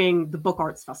is doing the Book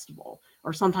Arts Festival,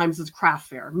 or sometimes it's craft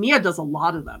fair. Mia does a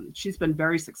lot of them. She's been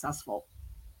very successful.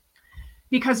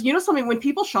 Because you know something, when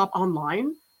people shop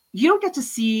online, you don't get to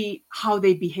see how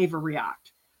they behave or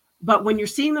react. But when you're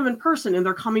seeing them in person and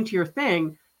they're coming to your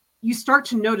thing, you start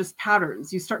to notice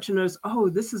patterns. You start to notice, oh,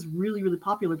 this is really, really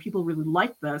popular. People really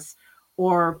like this.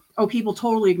 Or, oh, people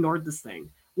totally ignored this thing.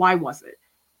 Why was it?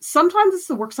 Sometimes it's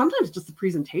the work. Sometimes it's just the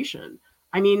presentation.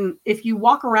 I mean, if you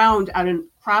walk around at a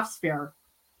crafts fair,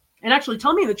 and actually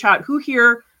tell me in the chat, who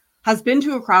here has been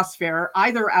to a crafts fair,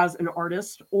 either as an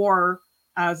artist or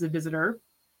as a visitor?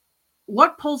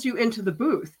 What pulls you into the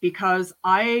booth? Because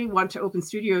I went to Open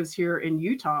Studios here in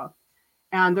Utah,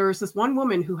 and there was this one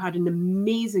woman who had an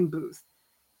amazing booth,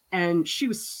 and she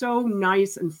was so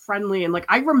nice and friendly. And like,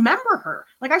 I remember her,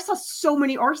 like I saw so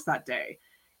many artists that day.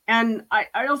 And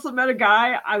I also met a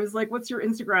guy. I was like, what's your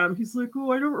Instagram? He's like,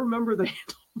 oh, I don't remember the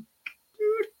handle.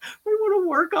 Dude, I want to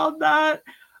work on that.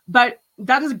 But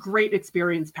that is a great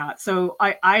experience, Pat. So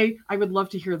I would love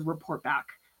to hear the report back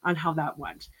on how that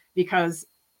went, because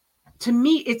to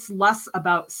me, it's less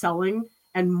about selling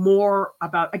and more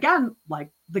about, again,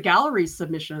 like the gallery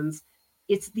submissions,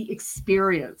 it's the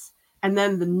experience. And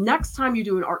then the next time you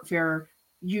do an art fair,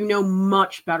 you know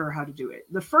much better how to do it.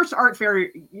 The first art fair,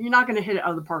 you're not going to hit it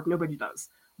out of the park. Nobody does.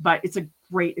 But it's a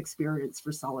great experience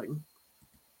for selling.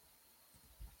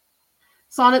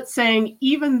 Sonnet saying,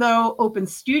 even though Open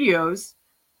Studios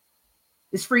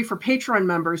is free for Patreon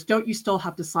members, don't you still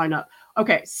have to sign up?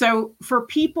 Okay, so for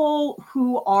people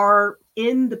who are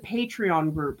in the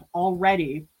Patreon group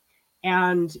already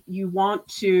and you want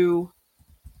to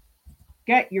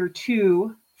get your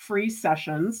 2 free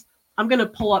sessions, I'm going to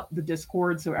pull up the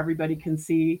Discord so everybody can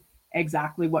see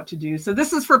exactly what to do. So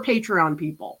this is for Patreon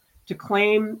people to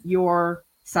claim your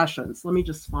sessions. Let me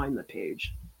just find the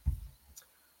page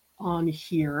on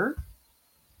here.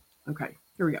 Okay,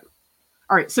 here we go.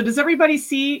 All right, so does everybody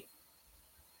see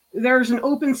there's an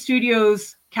Open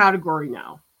Studios category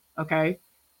now, okay?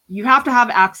 You have to have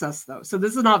access, though. So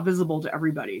this is not visible to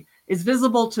everybody. It's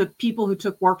visible to people who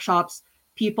took workshops,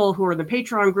 people who are in the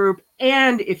Patreon group,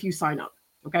 and if you sign up,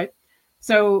 okay?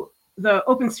 So the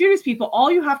Open Studios people,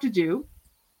 all you have to do,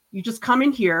 you just come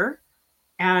in here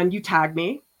and you tag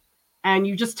me, and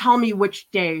you just tell me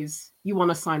which days you want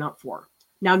to sign up for.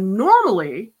 Now,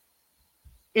 normally,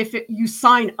 if you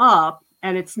sign up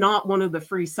and it's not one of the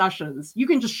free sessions, you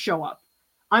can just show up.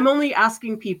 I'm only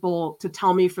asking people to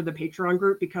tell me for the Patreon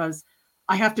group because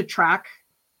I have to track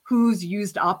who's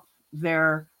used up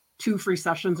their 2 free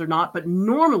sessions or not. But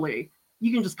normally,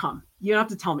 you can just come. You don't have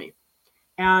to tell me.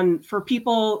 And for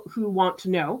people who want to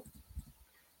know,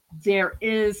 there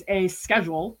is a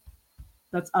schedule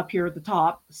that's up here at the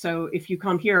top. So if you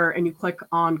come here and you click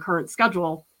on current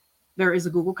schedule, there is a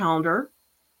Google Calendar.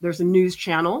 There's a news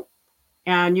channel.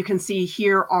 And you can see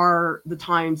here are the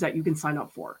times that you can sign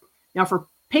up for. Now, for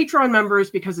Patreon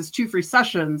members, because it's 2 free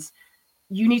sessions,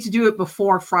 you need to do it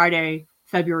before Friday,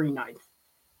 February 9th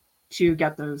to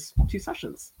get those 2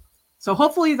 sessions. So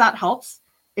hopefully that helps.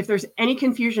 If there's any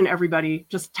confusion, everybody,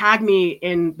 just tag me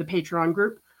in the Patreon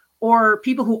group. Or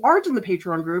people who aren't in the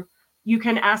Patreon group, you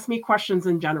can ask me questions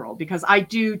in general, because I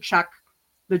do check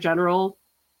the general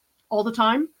all the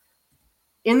time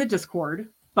in the Discord.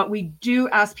 But we do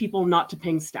ask people not to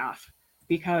ping staff,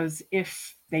 because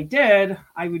if they did,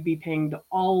 I would be pinged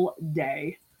all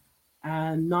day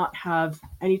and not have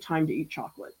any time to eat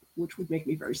chocolate, which would make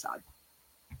me very sad.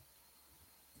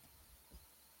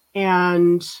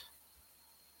 And,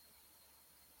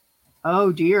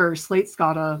 oh dear, Slate's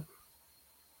got a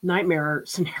nightmare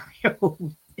scenario.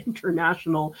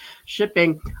 International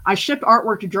shipping. I shipped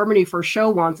artwork to Germany for a show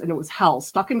once, and it was hell.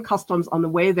 Stuck in customs on the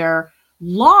way there.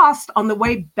 Lost on the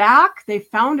way back. They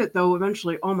found it, though,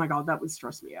 eventually. Oh, my God, that would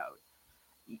stress me out.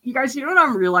 You guys, you know what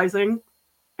I'm realizing?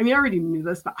 I mean, I already knew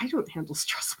this, but I don't handle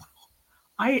stress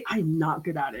well. I'm not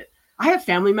good at it. I have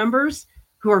family members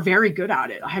who are very good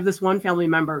at it. I have this one family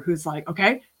member who's like,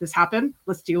 okay, this happened.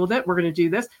 Let's deal with it. We're going to do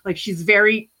this. Like, she's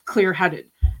very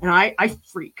clear-headed, and I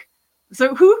freak.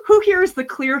 So who here is the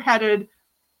clear-headed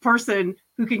person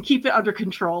who can keep it under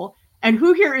control? And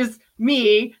who here is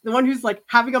me, the one who's like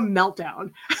having a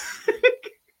meltdown? It's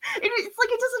like,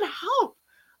 it doesn't help.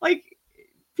 Like,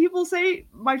 people say,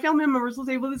 my family members will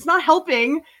say, well, it's not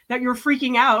helping that you're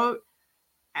freaking out.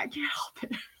 I can't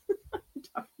help it.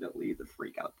 I'm definitely the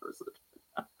freak out person.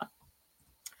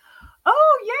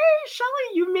 Oh, yay,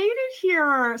 Shelly, you made it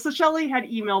here. So Shelly had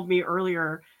emailed me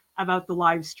earlier about the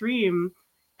live stream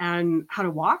and how to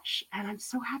watch. And I'm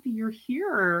so happy you're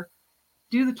here.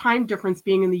 Due to the time difference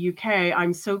being in the UK,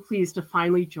 I'm so pleased to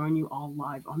finally join you all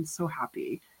live. I'm so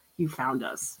happy you found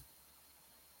us.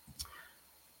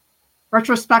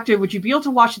 Retrospective, would you be able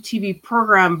to watch a TV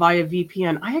program via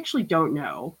VPN? I actually don't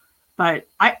know, but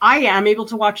I am able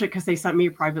to watch it because they sent me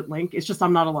a private link. It's just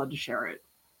I'm not allowed to share it.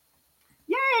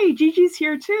 Yay, Gigi's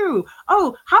here too.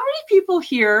 Oh, how many people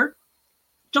here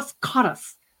just caught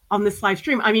us on this live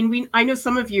stream? I mean, I know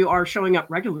some of you are showing up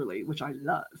regularly, which I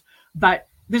love, but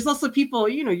there's also people,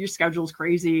 your schedule's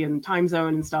crazy and time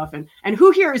zone and stuff. And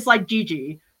who here is like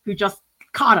Gigi, who just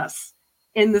caught us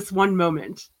in this one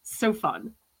moment? So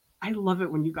fun. I love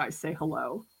it when you guys say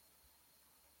hello.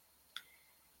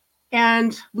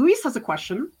 And Luis has a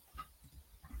question.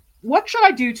 What should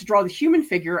I do to draw the human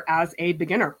figure as a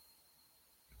beginner?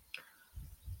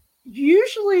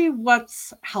 Usually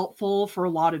what's helpful for a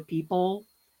lot of people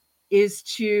is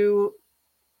to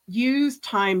use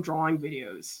time drawing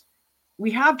videos. We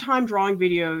have time drawing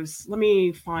videos. Let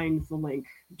me find the link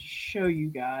to show you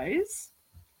guys.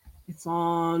 It's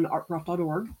on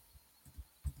artprof.org.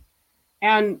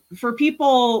 And for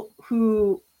people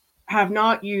who have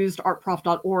not used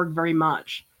artprof.org very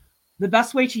much, the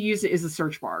best way to use it is the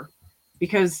search bar.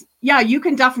 Because, yeah, you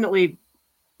can definitely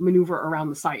maneuver around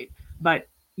the site, but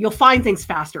you'll find things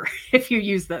faster if you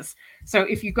use this. So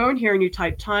if you go in here and you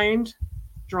type timed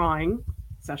drawing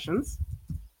sessions,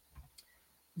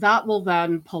 that will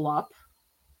then pull up.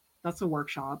 That's a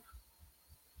workshop.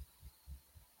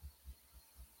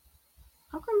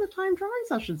 How come the time drawing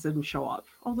sessions didn't show up?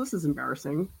 Oh, this is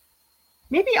embarrassing.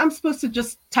 Maybe I'm supposed to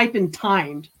just type in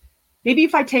timed. Maybe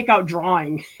if I take out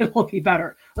drawing, it will be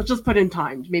better. Let's just put in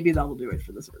timed. Maybe that will do it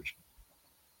for the search.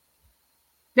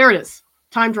 There it is.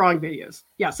 Time drawing videos.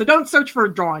 Yeah, so don't search for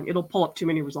drawing. It'll pull up too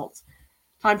many results.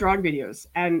 Time drawing videos.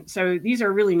 And so these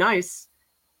are really nice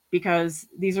because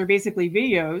these are basically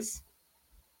videos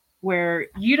where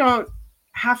you don't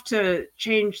have to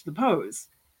change the pose.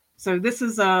 So this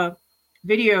is a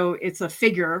video. It's a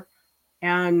figure,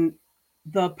 and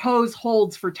the pose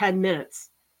holds for 10 minutes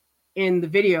in the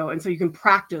video. And so you can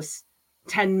practice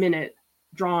 10-minute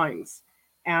drawings.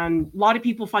 And a lot of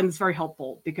people find this very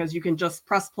helpful because you can just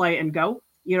press play and go.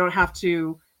 You don't have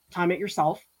to time it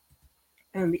yourself.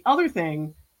 And the other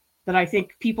thing that I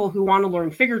think people who want to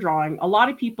learn figure drawing, a lot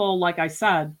of people, like I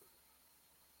said,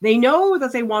 they know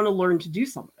that they want to learn to do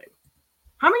something.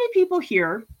 How many people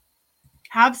here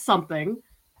have something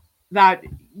that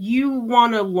you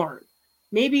want to learn?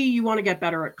 Maybe you want to get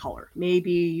better at color.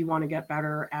 Maybe you want to get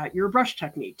better at your brush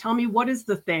technique. Tell me, what is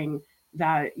the thing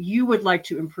that you would like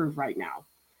to improve right now?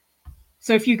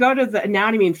 So if you go to the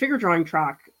anatomy and figure drawing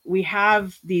track, we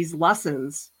have these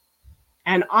lessons.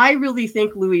 And I really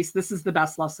think, Luis, this is the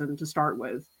best lesson to start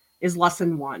with, is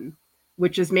lesson 1,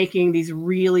 which is making these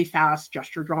really fast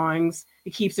gesture drawings.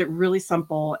 It keeps it really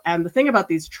simple. And the thing about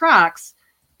these tracks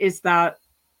is that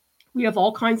we have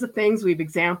all kinds of things. We have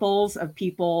examples of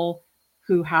people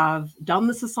who have done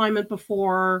this assignment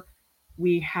before.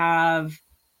 We have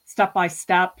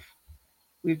step-by-step.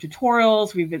 We have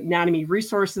tutorials. We have an anatomy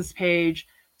resources page.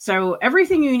 So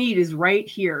everything you need is right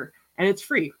here, and it's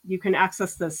free. You can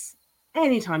access this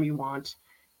anytime you want.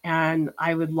 And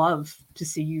I would love to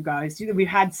see you guys do that. We've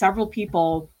had several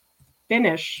people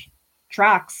finish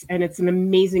tracks, and it's an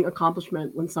amazing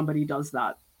accomplishment when somebody does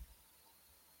that.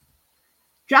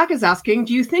 Jack is asking,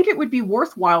 do you think it would be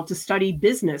worthwhile to study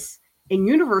business in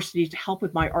university to help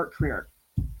with my art career?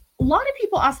 A lot of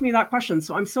people ask me that question,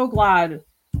 so I'm so glad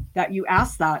that you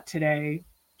asked that today,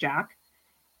 Jack.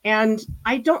 And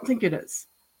I don't think it is.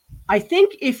 I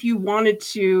think if you wanted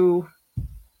to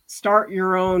start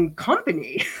your own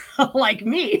company like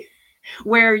me,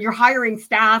 where you're hiring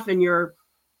staff and you're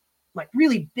like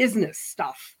really business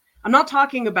stuff. I'm not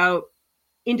talking about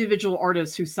individual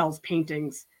artists who sells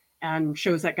paintings and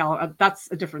shows at gallery.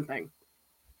 That's a different thing.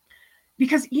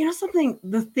 Because you know something,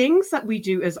 the things that we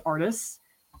do as artists,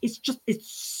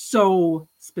 it's so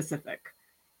specific.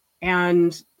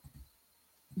 And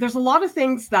there's a lot of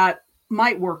things that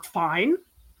might work fine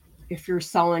if you're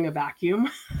selling a vacuum,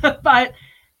 but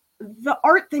the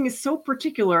art thing is so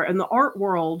particular, and the art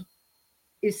world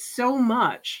is so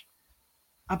much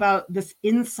about this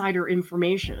insider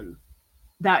information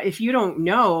that if you don't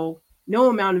know, no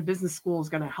amount of business school is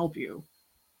going to help you.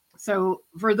 So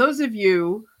for those of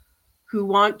you who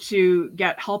want to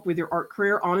get help with your art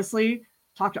career, honestly,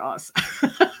 talk to us.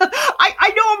 I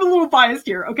know I'm a little biased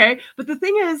here, okay? But the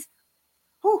thing is,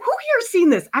 who here's seen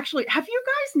this? Actually, have you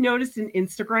guys noticed in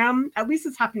Instagram, at least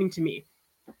it's happening to me,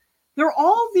 there are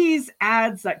all these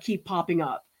ads that keep popping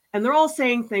up, and they're all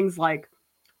saying things like,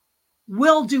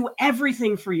 we'll do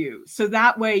everything for you. So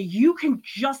that way you can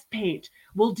just paint.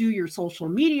 We'll do your social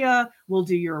media. We'll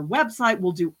do your website.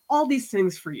 We'll do all these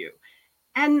things for you.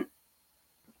 And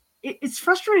it's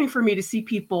frustrating for me to see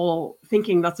people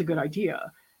thinking that's a good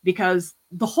idea, because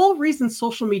the whole reason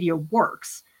social media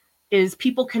works is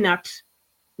people connect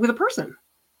with a person,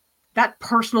 that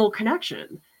personal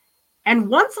connection. And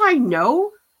once I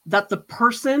know that the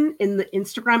person in the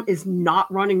Instagram is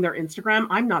not running their Instagram,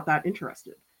 I'm not that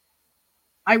interested.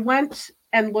 I went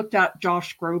and looked at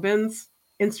Josh Groban's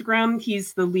Instagram.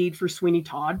 He's the lead for Sweeney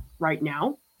Todd right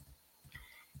now.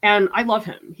 And I love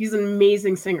him. He's an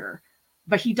amazing singer,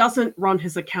 but he doesn't run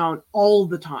his account all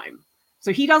the time.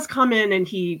 So he does come in and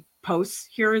he posts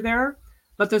here or there,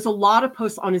 but there's a lot of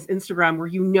posts on his Instagram where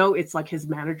you know it's like his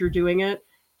manager doing it.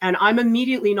 And I'm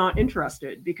immediately not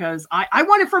interested because I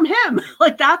want it from him.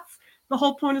 Like, that's the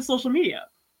whole point of social media.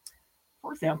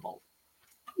 For example,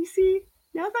 you see,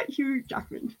 now that Hugh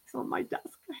Jackman is on my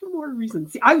desk, I have more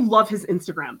reasons. See, I love his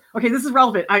Instagram. Okay, this is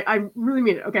relevant. I really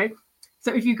mean it, okay?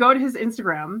 So if you go to his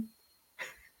Instagram,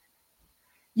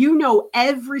 you know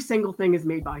every single thing is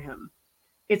made by him.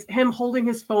 It's him holding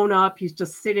his phone up. He's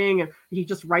just sitting and he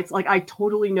just writes. Like, I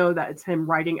totally know that it's him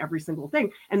writing every single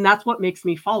thing. And that's what makes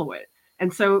me follow it.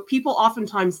 And so people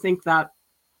oftentimes think that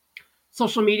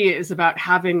social media is about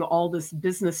having all this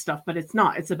business stuff, but it's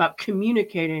not. It's about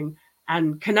communicating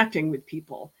and connecting with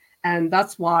people. And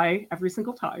that's why every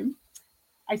single time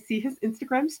I see his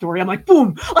Instagram story, I'm like,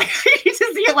 boom, like I need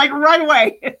to see it like right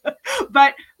away.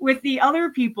 But with the other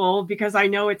people, because I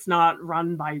know it's not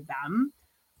run by them,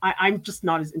 I'm just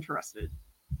not as interested.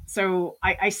 So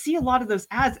I see a lot of those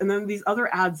ads, and then these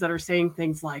other ads that are saying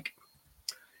things like,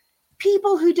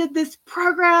 people who did this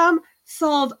program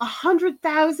sold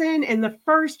 100,000 in the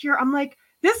first year. I'm like,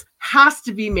 this has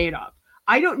to be made up.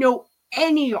 I don't know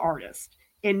any artist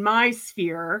in my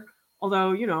sphere,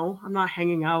 although, you know, I'm not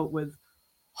hanging out with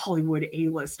Hollywood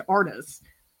A-list artists.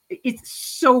 It's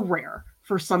so rare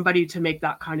for somebody to make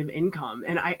that kind of income.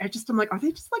 And I'm like, are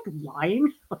they just like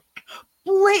lying? Like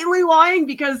blatantly lying?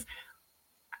 Because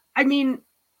I mean,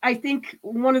 I think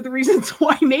one of the reasons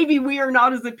why maybe we are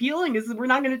not as appealing is that we're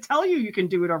not going to tell you you can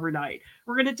do it overnight.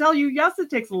 We're going to tell you, yes,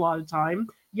 it takes a lot of time.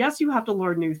 Yes, you have to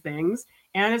learn new things,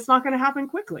 and it's not going to happen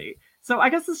quickly. So I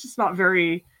guess it's just not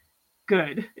very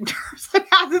good in terms of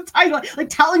as a title. Like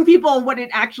telling people what it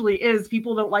actually is,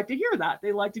 people don't like to hear that.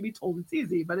 They like to be told it's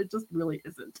easy, but it just really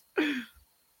isn't.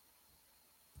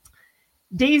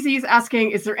 Daisy's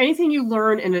asking, is there anything you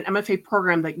learn in an MFA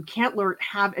program that you can't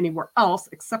have anywhere else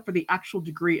except for the actual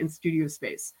degree in studio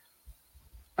space?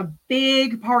 A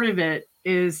big part of it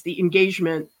is the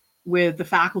engagement with the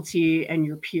faculty and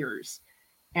your peers.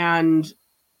 And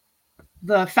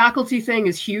the faculty thing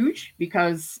is huge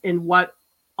because in what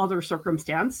other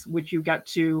circumstance would you get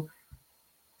to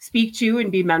speak to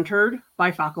and be mentored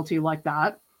by faculty like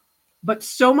that? But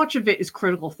so much of it is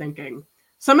critical thinking.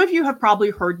 Some of you have probably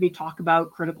heard me talk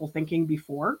about critical thinking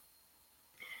before.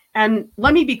 And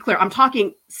let me be clear, I'm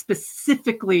talking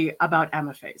specifically about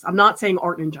MFAs. I'm not saying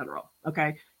art in general,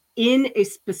 okay? In a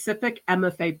specific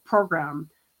MFA program,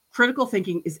 critical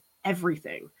thinking is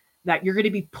everything. That you're going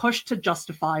to be pushed to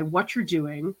justify what you're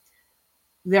doing.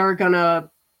 They're going to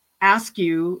ask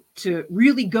you to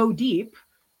really go deep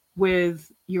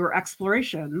with your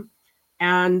exploration.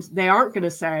 And they aren't going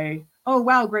to say, oh,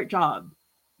 wow, great job.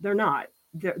 They're not.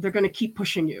 They're going to keep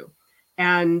pushing you.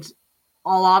 And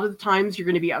a lot of the times you're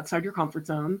going to be outside your comfort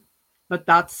zone. But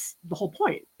that's the whole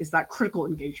point, is that critical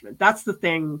engagement. That's the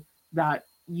thing that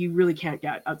you really can't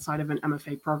get outside of an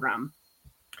MFA program.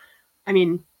 I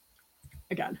mean,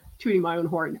 again, tooting my own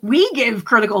horn. We give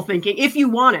critical thinking if you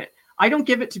want it. I don't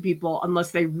give it to people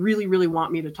unless they really, really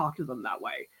want me to talk to them that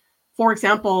way. For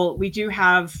example, we do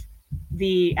have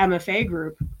the MFA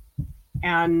group,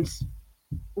 and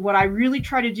what I really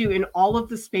try to do in all of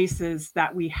the spaces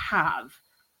that we have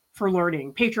for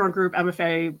learning, Patreon group,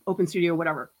 MFA, Open Studio,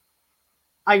 whatever,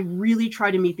 I really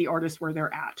try to meet the artists where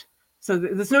they're at. So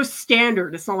there's no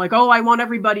standard. It's not like, oh, I want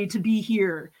everybody to be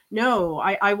here. No,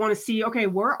 I want to see, okay,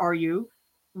 where are you?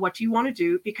 What do you want to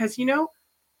do? Because, you know,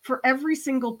 for every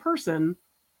single person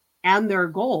and their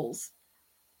goals,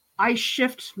 I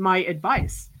shift my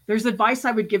advice. There's advice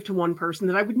I would give to one person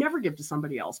that I would never give to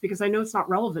somebody else because I know it's not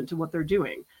relevant to what they're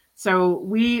doing. So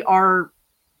we are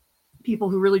people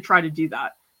who really try to do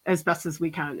that as best as we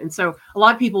can. And so a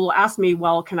lot of people will ask me,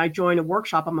 well, can I join a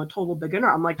workshop? I'm a total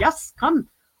beginner. I'm like, yes, come.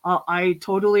 I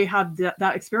totally have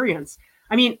that experience.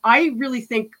 I mean, I really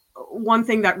think one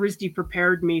thing that RISD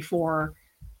prepared me for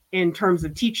in terms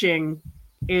of teaching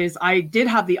is I did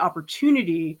have the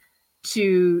opportunity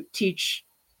to teach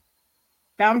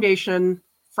foundation,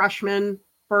 freshman,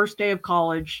 first day of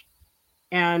college.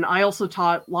 And I also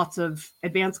taught lots of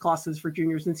advanced classes for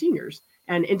juniors and seniors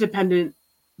and independent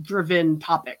driven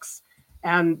topics.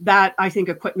 And that, I think,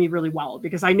 equipped me really well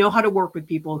because I know how to work with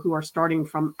people who are starting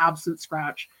from absolute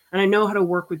scratch. And I know how to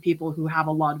work with people who have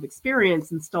a lot of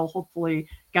experience and still hopefully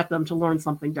get them to learn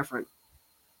something different.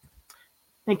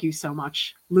 Thank you so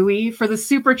much, Louis, for the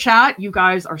super chat. You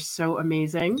guys are so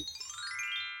amazing.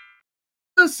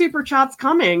 Those super chats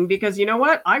coming because you know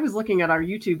what? I was looking at our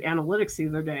YouTube analytics the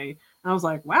other day and I was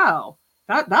like, wow,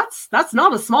 that's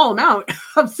not a small amount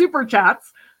of super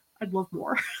chats. I'd love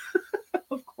more,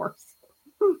 of course.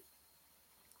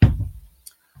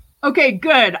 Okay,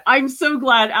 good. I'm so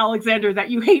glad, Alexander, that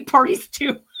you hate parties too.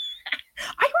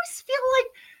 I always feel like,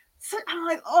 I'm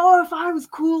like, oh, if I was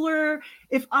cooler,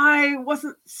 if I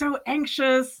wasn't so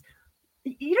anxious.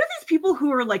 You know, these people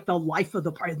who are like the life of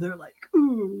the party, they're like,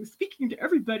 ooh, speaking to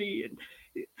everybody.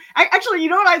 And actually, you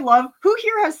know what I love? Who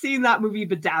here has seen that movie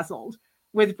Bedazzled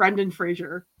with Brendan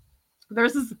Fraser?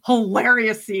 There's this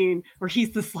hilarious scene where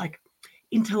he's this like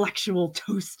intellectual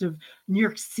toast of New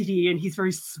York City and he's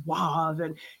very suave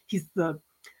and he's the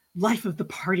life of the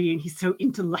party and he's so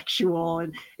intellectual.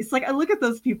 And it's like, I look at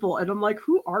those people and I'm like,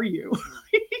 who are you?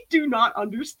 I do not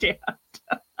understand.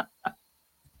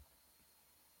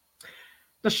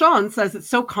 Deshaun says it's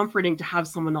so comforting to have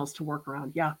someone else to work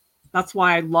around. Yeah, that's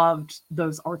why I loved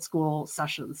those art school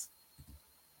sessions.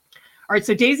 All right,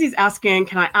 so Daisy's asking,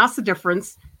 can I ask the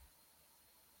difference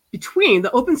between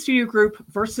the open studio group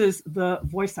versus the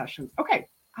voice sessions? Okay,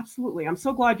 absolutely. I'm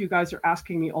so glad you guys are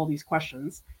asking me all these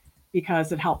questions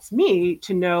because it helps me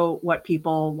to know what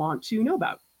people want to know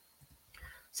about.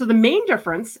 So the main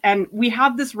difference, and we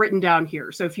have this written down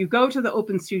here. So if you go to the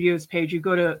Open Studios page, you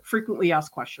go to frequently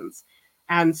asked questions.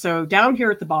 And so down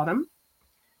here at the bottom,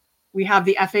 we have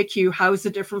the FAQ. How is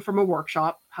it different from a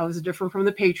workshop? How is it different from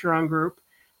the Patreon group?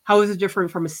 How is it different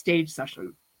from a stage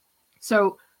session?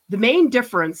 So the main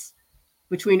difference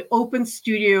between open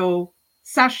studio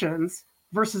sessions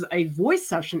versus a voice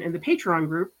session in the Patreon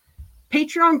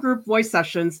group voice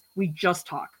sessions, we just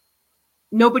talk.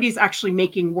 Nobody's actually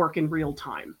making work in real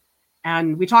time.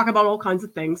 And we talk about all kinds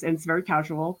of things, and it's very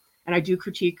casual. And I do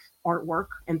critique artwork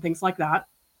and things like that.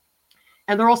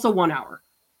 And they're also 1 hour,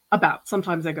 about.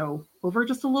 Sometimes I go over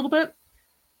just a little bit.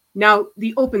 Now,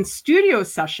 the open studio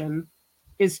session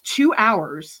is 2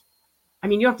 hours. I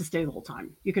mean, you have to stay the whole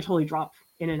time. You could totally drop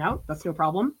in and out. That's no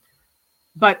problem.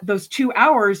 But those 2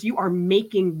 hours, you are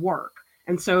making work.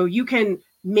 And so you can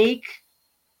make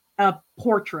a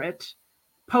portrait,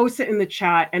 post it in the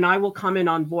chat, and I will come in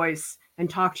on voice and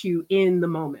talk to you in the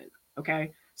moment.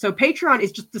 Okay. So Patreon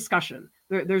is just discussion.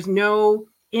 There's no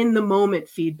in the moment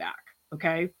feedback.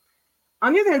 Okay.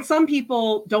 On the other hand, some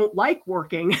people don't like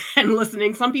working and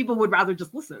listening. Some people would rather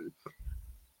just listen.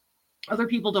 Other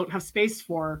people don't have space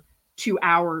for 2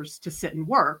 hours to sit and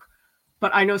work.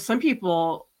 But I know some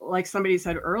people, like somebody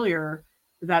said earlier,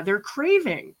 that they're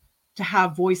craving to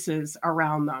have voices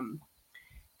around them.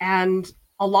 And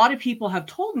a lot of people have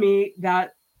told me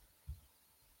that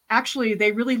actually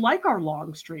they really like our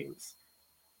long streams.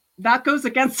 That goes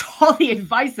against all the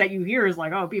advice that you hear is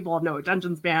like, oh, people have no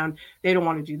attention span. They don't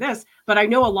want to do this. But I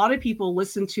know a lot of people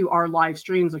listen to our live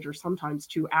streams, which are sometimes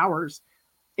 2 hours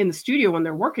in the studio when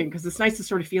they're working, because it's nice to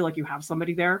sort of feel like you have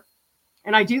somebody there.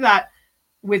 And I do that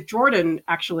with Jordan,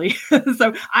 actually.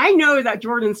 So I know that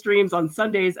Jordan streams on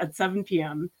Sundays at 7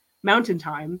 p.m. Mountain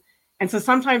Time. And so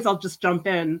sometimes I'll just jump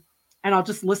in and I'll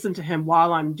just listen to him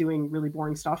while I'm doing really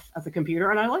boring stuff at the computer.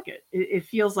 And I like it. It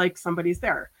feels like somebody's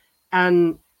there.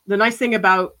 And the nice thing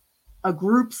about a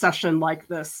group session like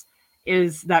this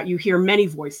is that you hear many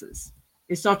voices.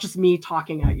 It's not just me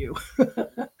talking at you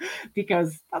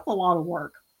because that's a lot of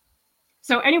work.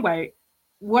 So anyway,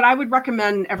 what I would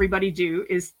recommend everybody do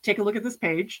is take a look at this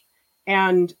page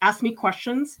and ask me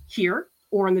questions here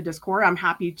or in the Discord. I'm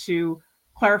happy to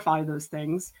clarify those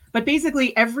things. But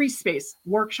basically every space,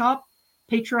 workshop,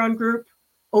 Patreon group,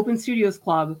 Open Studios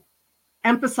Club,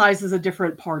 emphasizes a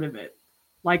different part of it.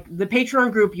 Like the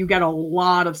Patreon group, you get a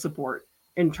lot of support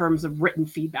in terms of written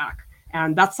feedback.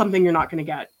 And that's something you're not going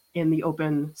to get in the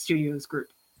Open Studios group.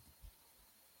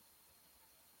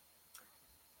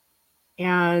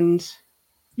 And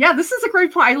yeah, this is a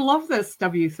great point. I love this,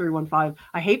 W315.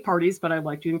 I hate parties, but I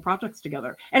like doing projects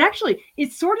together. And actually,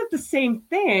 it's sort of the same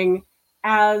thing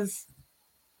as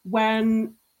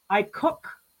when I cook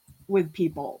with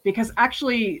people. Because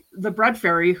actually, the bread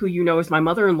fairy, who you know is my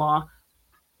mother-in-law,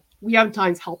 we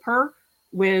sometimes help her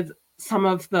with some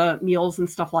of the meals and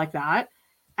stuff like that.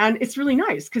 And it's really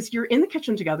nice because you're in the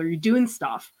kitchen together, you're doing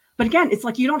stuff. But again, it's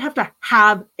like you don't have to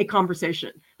have a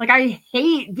conversation. Like I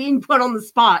hate being put on the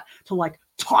spot to like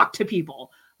talk to people,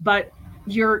 but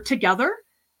you're together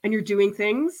and you're doing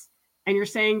things and you're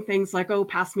saying things like, oh,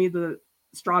 pass me the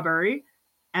strawberry.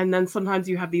 And then sometimes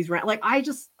you have these like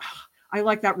I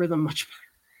like that rhythm much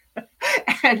better.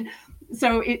 And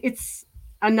so it's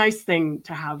a nice thing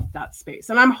to have that space.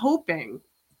 And I'm hoping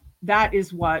that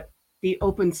is what the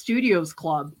Open Studios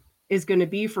Club is going to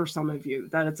be for some of you,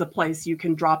 that it's a place you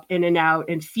can drop in and out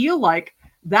and feel like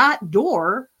that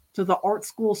door to the art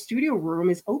school studio room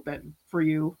is open for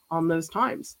you on those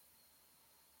times.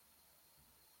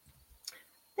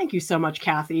 Thank you so much,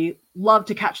 Kathy. Love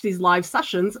to catch these live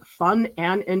sessions, fun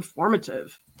and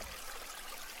informative.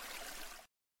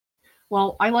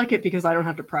 Well, I like it because I don't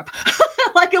have to prep.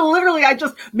 Like literally, I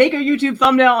just make a YouTube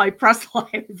thumbnail, I press live.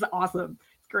 It's awesome.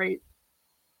 It's great.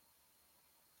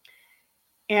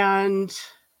 And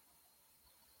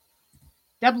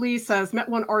Deb Lee says, met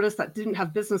one artist that didn't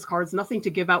have business cards, nothing to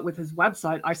give out with his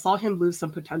website. I saw him lose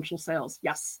some potential sales.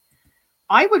 Yes.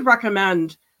 I would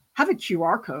recommend have a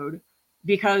QR code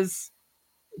because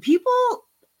people,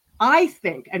 I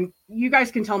think, and you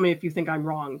guys can tell me if you think I'm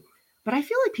wrong, but I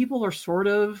feel like people are sort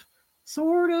of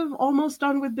almost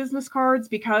done with business cards,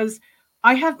 because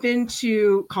I have been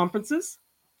to conferences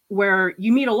where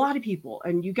you meet a lot of people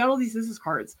and you get all these business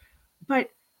cards, but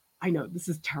I know this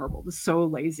is terrible. This is so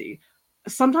lazy.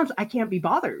 Sometimes I can't be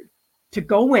bothered to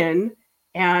go in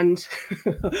and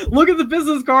look at the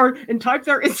business card and type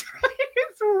their Instagram.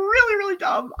 It's really, really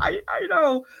dumb. I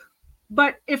know.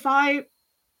 But if I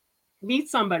meet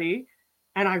somebody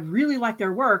and I really like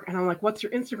their work and I'm like, what's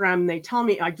your Instagram? And they tell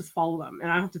me, I just follow them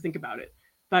and I don't have to think about it.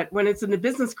 But when it's in the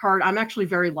business card, I'm actually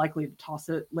very likely to toss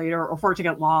it later or for it to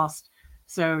get lost.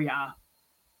 So yeah.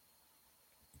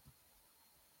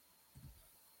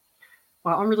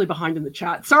 Wow, I'm really behind in the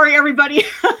chat. Sorry, everybody.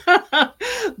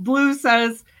 Blue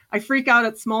says, I freak out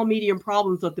at small, medium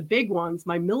problems, but the big ones,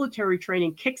 my military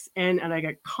training kicks in and I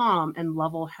get calm and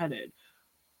level-headed.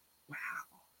 Wow.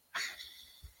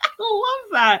 I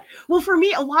love that. Well, for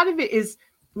me, a lot of it is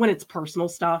when it's personal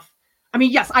stuff. I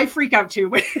mean, yes, I freak out too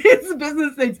when it's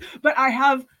business things, but I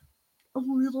have a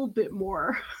little bit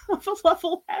more of a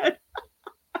level head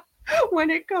when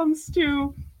it comes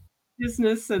to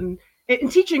business and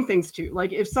teaching things too.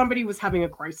 Like if somebody was having a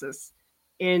crisis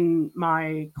in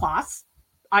my class,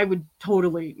 I would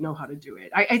totally know how to do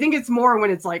it. I think it's more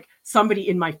when it's like somebody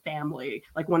in my family,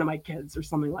 like one of my kids or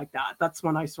something like that. That's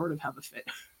when I sort of have a fit.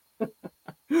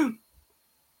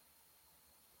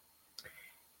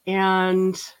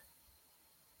 And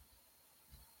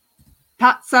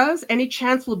Pat says, any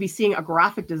chance we'll be seeing a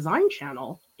graphic design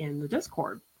channel in the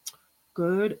Discord?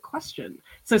 Good question.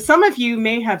 So some of you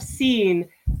may have seen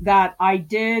that I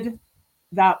did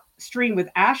that stream with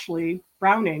Ashley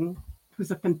Browning,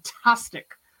 who's a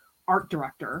fantastic art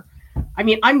director. I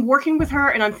mean, I'm working with her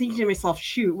and I'm thinking to myself,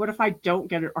 shoot, what if I don't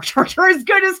get an art director as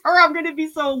good as her? I'm going to be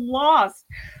so lost.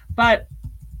 But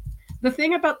the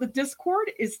thing about the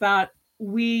Discord is that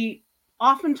we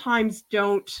oftentimes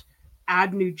don't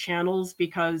add new channels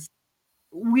because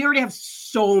we already have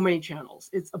so many channels.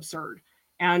 It's absurd.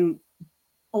 And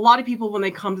a lot of people, when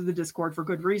they come to the Discord for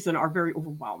good reason, are very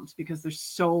overwhelmed because there's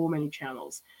so many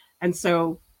channels. And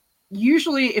so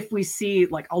usually if we see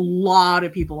like a lot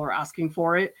of people are asking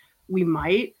for it, we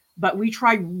might, but we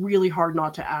try really hard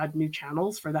not to add new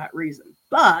channels for that reason.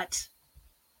 But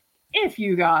if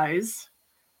you guys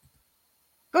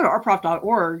go to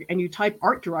artprof.org and you type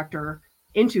art director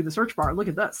into the search bar, look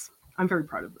at this. I'm very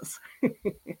proud of this.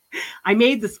 I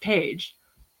made this page,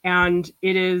 and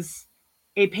it is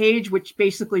a page which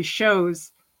basically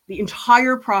shows the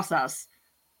entire process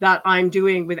that I'm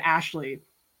doing with Ashley,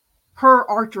 her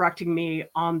art directing me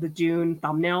on the Dune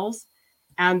thumbnails.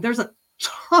 And there's a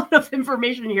ton of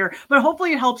information here, but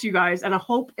hopefully it helps you guys, and I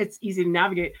hope it's easy to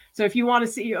navigate. So if you want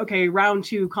to see, okay, round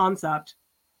 2 concept,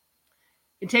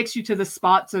 it takes you to the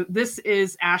spot. So this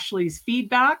is Ashley's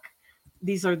feedback.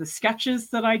 These are the sketches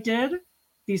that I did.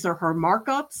 These are her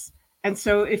markups. And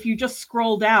so if you just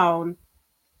scroll down,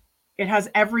 it has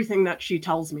everything that she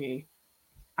tells me.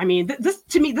 I mean, this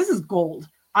to me, this is gold.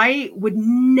 I would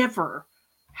never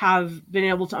have been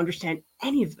able to understand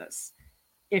any of this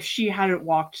if she hadn't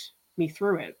walked me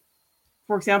through it.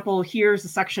 For example, here's a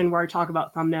section where I talk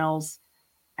about thumbnails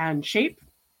and shape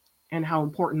and how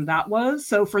important that was.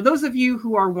 So for those of you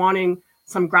who are wanting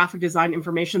some graphic design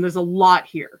information, there's a lot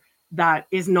here that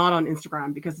is not on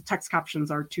Instagram because the text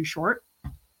captions are too short.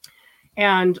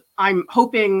 And I'm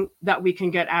hoping that we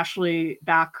can get Ashley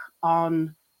back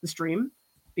on the stream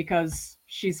because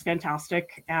she's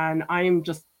fantastic and I am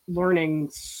just learning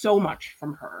so much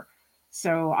from her.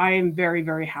 So I am very,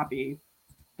 very happy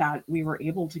that we were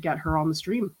able to get her on the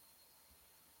stream.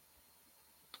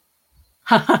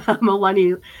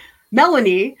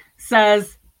 Melanie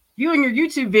says, Viewing your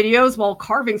YouTube videos while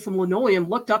carving some linoleum,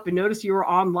 looked up and noticed you were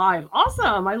on live.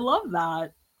 Awesome. I love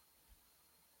that.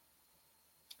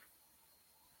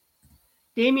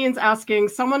 Damien's asking,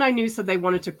 someone I knew said they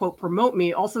wanted to, quote, promote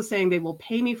me, also saying they will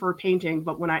pay me for a painting.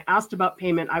 But when I asked about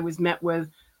payment, I was met with,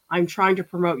 I'm trying to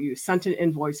promote you. Sent an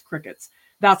invoice, crickets.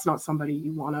 That's not somebody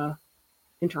you want to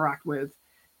interact with,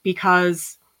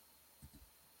 because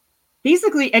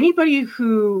basically anybody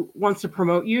who wants to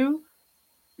promote you,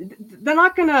 they're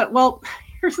not going to, well,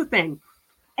 here's the thing.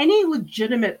 Any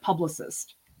legitimate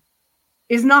publicist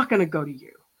is not going to go to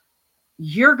you.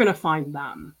 You're going to find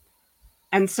them.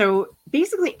 And so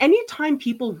basically anytime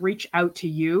people reach out to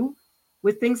you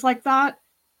with things like that,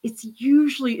 it's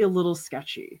usually a little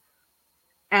sketchy.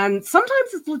 And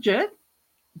sometimes it's legit,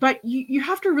 but you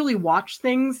have to really watch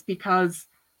things, because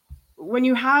when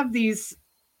you have these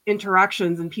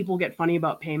interactions and people get funny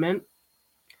about payment,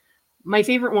 my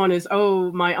favorite one is,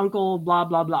 oh, my uncle, blah,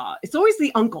 blah, blah. It's always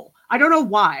the uncle. I don't know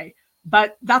why,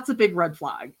 but that's a big red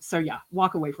flag. So yeah,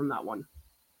 walk away from that one.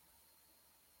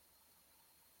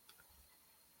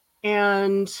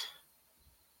 And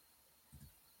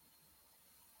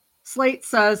Slate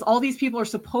says, all these people are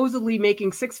supposedly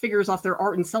making 6 figures off their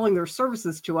art and selling their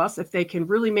services to us. If they can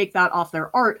really make that off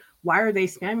their art, why are they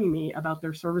spamming me about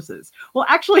their services? Well,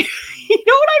 actually, you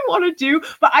know what I want to do?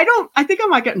 But I think I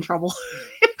might get in trouble.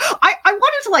 I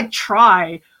wanted to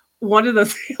try one of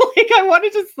those. I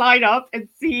wanted to sign up and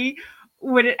see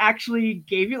what it actually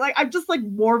gave you. I'm just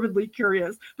morbidly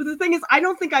curious. But the thing is, I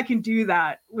don't think I can do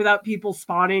that without people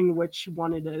spotting which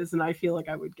one it is. And I feel like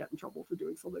I would get in trouble for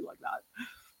doing something like that.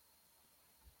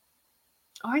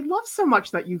 I love so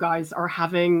much that you guys are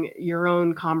having your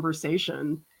own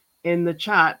conversation in the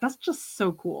chat. That's just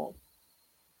so cool.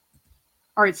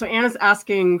 All right, so Anna's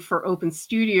asking for Open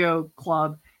Studio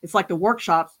Club. It's like the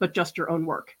workshops, but just your own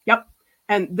work. Yep.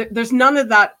 And there's none of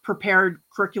that prepared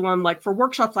curriculum. For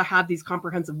workshops, I have these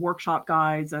comprehensive workshop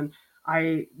guides, and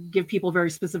I give people very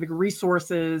specific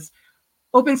resources.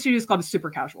 Open Studios Club is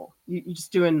super casual. You're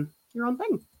just doing your own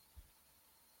thing.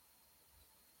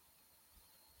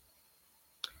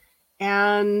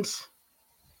 And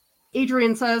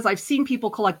Adrian says, I've seen people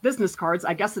collect business cards.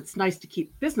 I guess it's nice to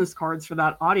keep business cards for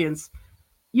that audience.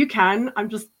 You can. I'm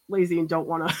just lazy and don't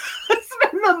want to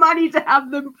spend the money to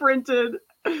have them printed.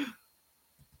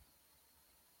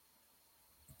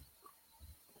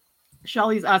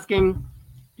 Shelly's asking,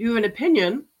 do you have an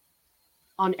opinion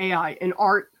on AI in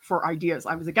art for ideas?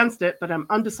 I was against it, but I'm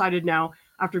undecided now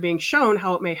after being shown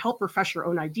how it may help refresh your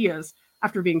own ideas.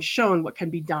 After being shown what can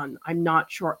be done, I'm not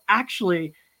sure.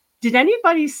 Actually, did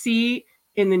anybody see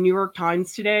in the New York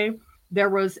Times today, there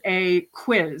was a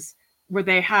quiz where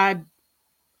they had,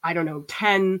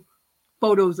 10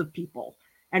 photos of people.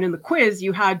 And in the quiz,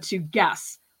 you had to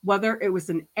guess whether it was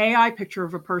an AI picture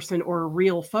of a person or a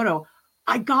real photo.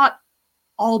 I got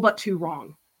all but 2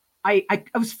 wrong. I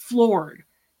was floored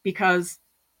because,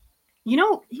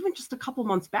 even just a couple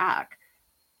months back,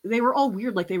 they were all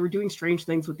weird. They were doing strange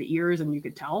things with the ears, and you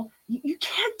could tell. You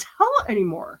can't tell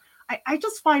anymore. I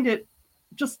just find it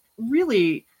just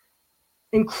really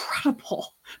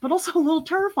incredible, but also a little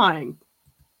terrifying.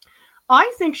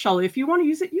 I think, Shelley, if you want to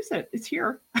use it, use it. It's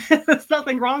here. There's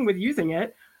nothing wrong with using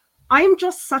it. I am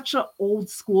just such an old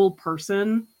school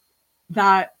person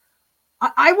that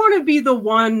I want to be the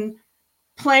one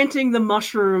planting the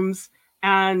mushrooms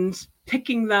and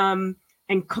picking them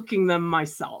and cooking them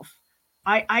myself.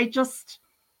 I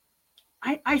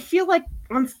feel like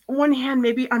on one hand,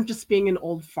 maybe I'm just being an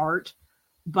old fart,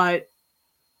 but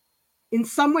in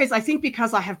some ways, I think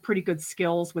because I have pretty good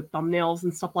skills with thumbnails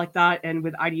and stuff like that, and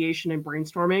with ideation and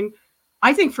brainstorming,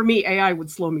 I think for me, AI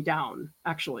would slow me down,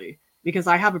 actually, because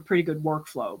I have a pretty good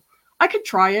workflow. I could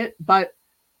try it, but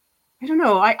I don't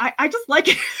know. I just like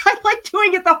it. I like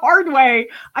doing it the hard way.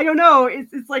 I don't know.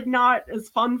 It's not as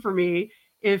fun for me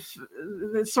if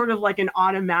it's sort of an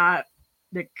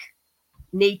automatic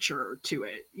nature to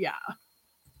it. Yeah.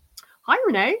 Hi,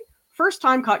 Renee. First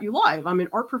time caught you live. I'm an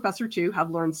art professor too.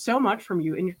 Have learned so much from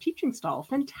you and your teaching style.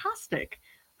 Fantastic.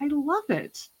 I love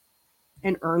it.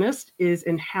 And Ernest is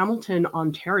in Hamilton,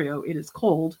 Ontario. It is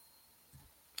cold.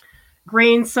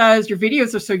 Grain says, your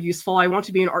videos are so useful. I want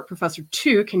to be an art professor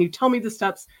too. Can you tell me the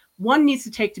steps one needs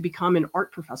to take to become an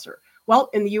art professor? Well,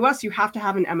 in the US, you have to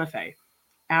have an MFA,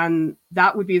 and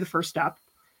that would be the first step.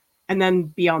 And then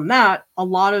beyond that, a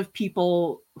lot of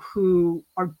people who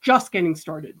are just getting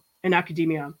started in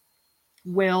academia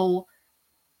will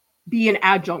be an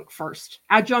adjunct first.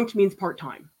 Adjunct means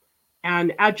part-time.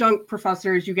 And adjunct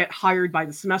professors, you get hired by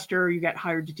the semester, you get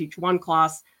hired to teach one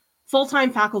class.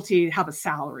 Full-time faculty have a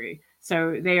salary.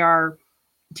 So they are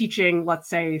teaching, let's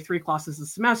say, 3 classes a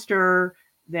semester.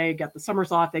 They get the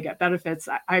summers off, they get benefits.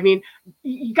 I mean,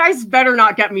 you guys better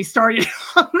not get me started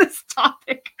on this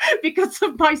topic because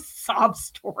of my sob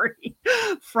story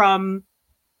from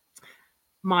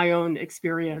my own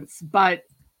experience. But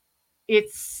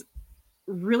it's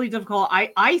really difficult.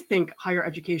 I think higher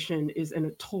education is in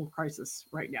a total crisis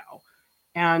right now.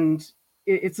 And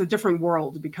it's a different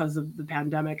world because of the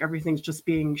pandemic. Everything's just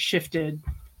being shifted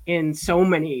in so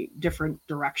many different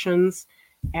directions.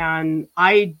 And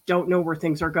I don't know where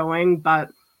things are going, but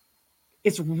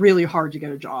it's really hard to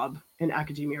get a job in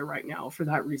academia right now for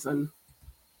that reason.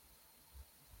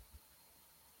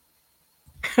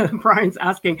 Brian's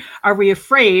asking, are we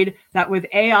afraid that with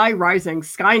AI rising,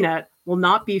 Skynet will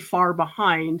not be far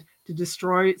behind to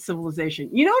destroy civilization?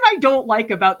 You know what I don't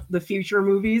like about the future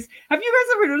movies? Have you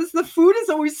guys ever noticed the food is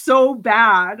always so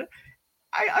bad?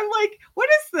 I'm like, what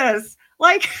is this?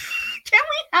 Like, can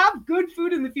we have good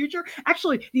food in the future?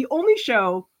 Actually, the only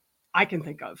show I can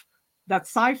think of that's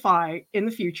sci-fi in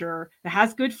the future that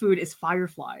has good food is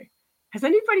Firefly. Has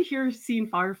anybody here seen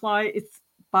Firefly? It's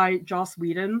by Joss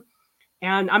Whedon.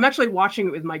 And I'm actually watching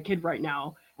it with my kid right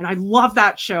now. And I love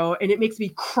that show. And it makes me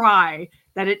cry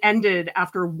that it ended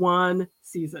after 1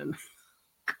 season.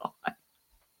 God.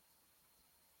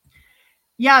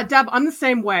 Yeah, Deb, I'm the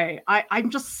same way.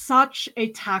 I'm just such a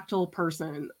tactile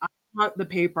person. I want the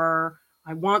paper,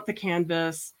 I want the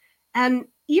canvas. And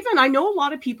even I know a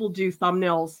lot of people do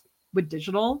thumbnails with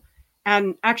digital.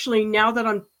 And actually, now that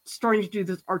I'm starting to do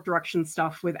this art direction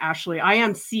stuff with Ashley, I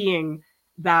am seeing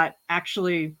that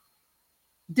actually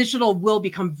digital will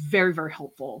become very, very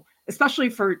helpful,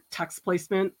 especially for text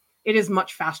placement. It is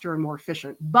much faster and more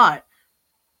efficient. But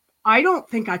I don't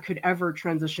think I could ever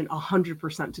transition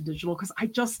 100% to digital because I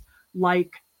just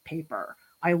like paper.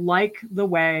 I like the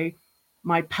way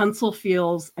my pencil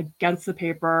feels against the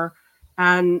paper.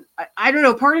 And I don't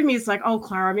know, part of me is like, oh,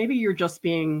 Clara, maybe you're just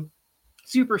being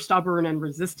super stubborn and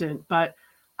resistant. But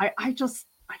I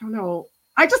don't know.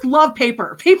 I just love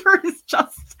paper. Paper is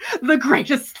just the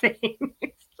greatest thing.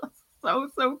 It's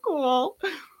just so cool.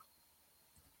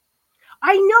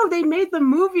 I know they made the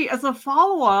movie as a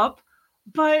follow-up,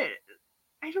 but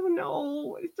I don't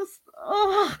know. It's just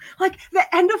like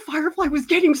the end of Firefly was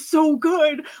getting so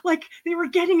good. Like they were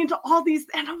getting into all these,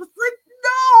 and I was like, no,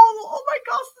 oh my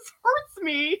gosh, this hurts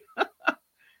me.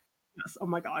 Yes, oh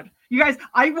my god. You guys,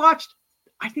 I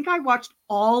think I watched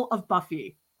all of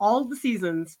Buffy, all the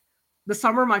seasons, the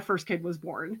summer my first kid was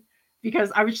born,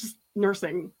 because I was just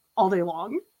nursing all day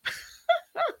long.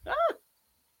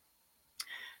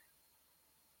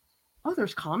 Oh,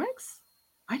 there's comics?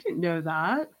 I didn't know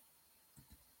that.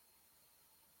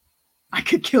 I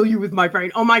could kill you with my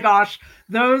brain. Oh my gosh,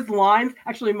 those lines.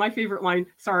 Actually, my favorite line,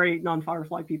 sorry,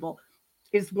 non-Firefly people,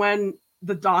 is when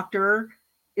the doctor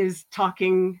is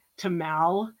talking to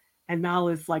Mal, and Mal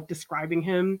is like describing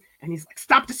him, and he's like,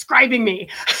 stop describing me.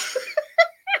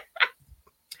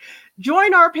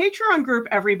 Join our Patreon group,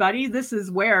 everybody. This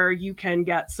is where you can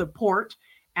get support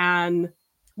and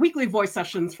weekly voice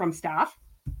sessions from staff.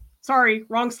 Sorry,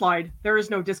 wrong slide. There is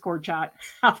no Discord chat.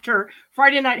 After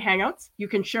Friday night hangouts, you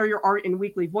can share your art in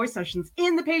weekly voice sessions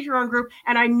in the Patreon group.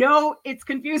 And I know it's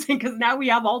confusing because now we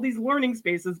have all these learning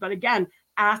spaces. But again,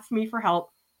 ask me for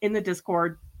help in the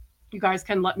Discord. You guys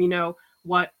can let me know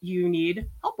what you need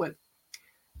help with.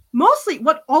 Mostly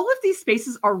what all of these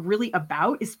spaces are really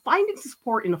about is finding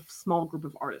support in a small group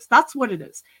of artists. That's what it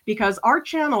is. Because our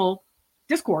channel,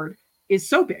 Discord, is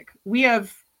so big. We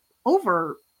have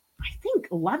over, I think,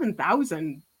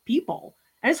 11,000 people.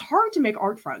 And it's hard to make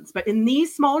art friends. But in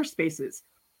these smaller spaces,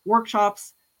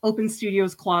 workshops, Open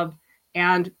Studios Club,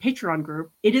 and Patreon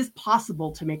group, it is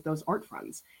possible to make those art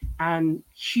friends. And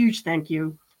huge thank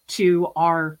you to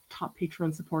our top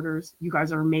Patreon supporters. You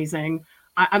guys are amazing.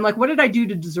 I'm like, what did I do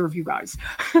to deserve you guys?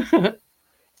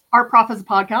 Art Prof is a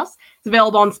podcast. It's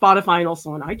available on Spotify and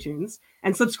also on iTunes.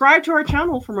 And subscribe to our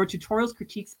channel for more tutorials,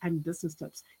 critiques, and business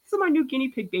tips. These are my new guinea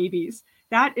pig babies.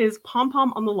 That is Pom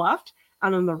Pom on the left,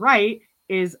 and on the right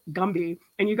is Gumby.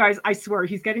 And you guys, I swear,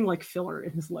 he's getting like filler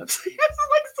in his lips. He's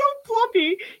like so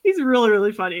plumpy. He's really,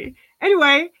 really funny.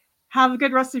 Anyway, have a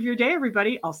good rest of your day,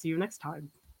 everybody. I'll see you next time.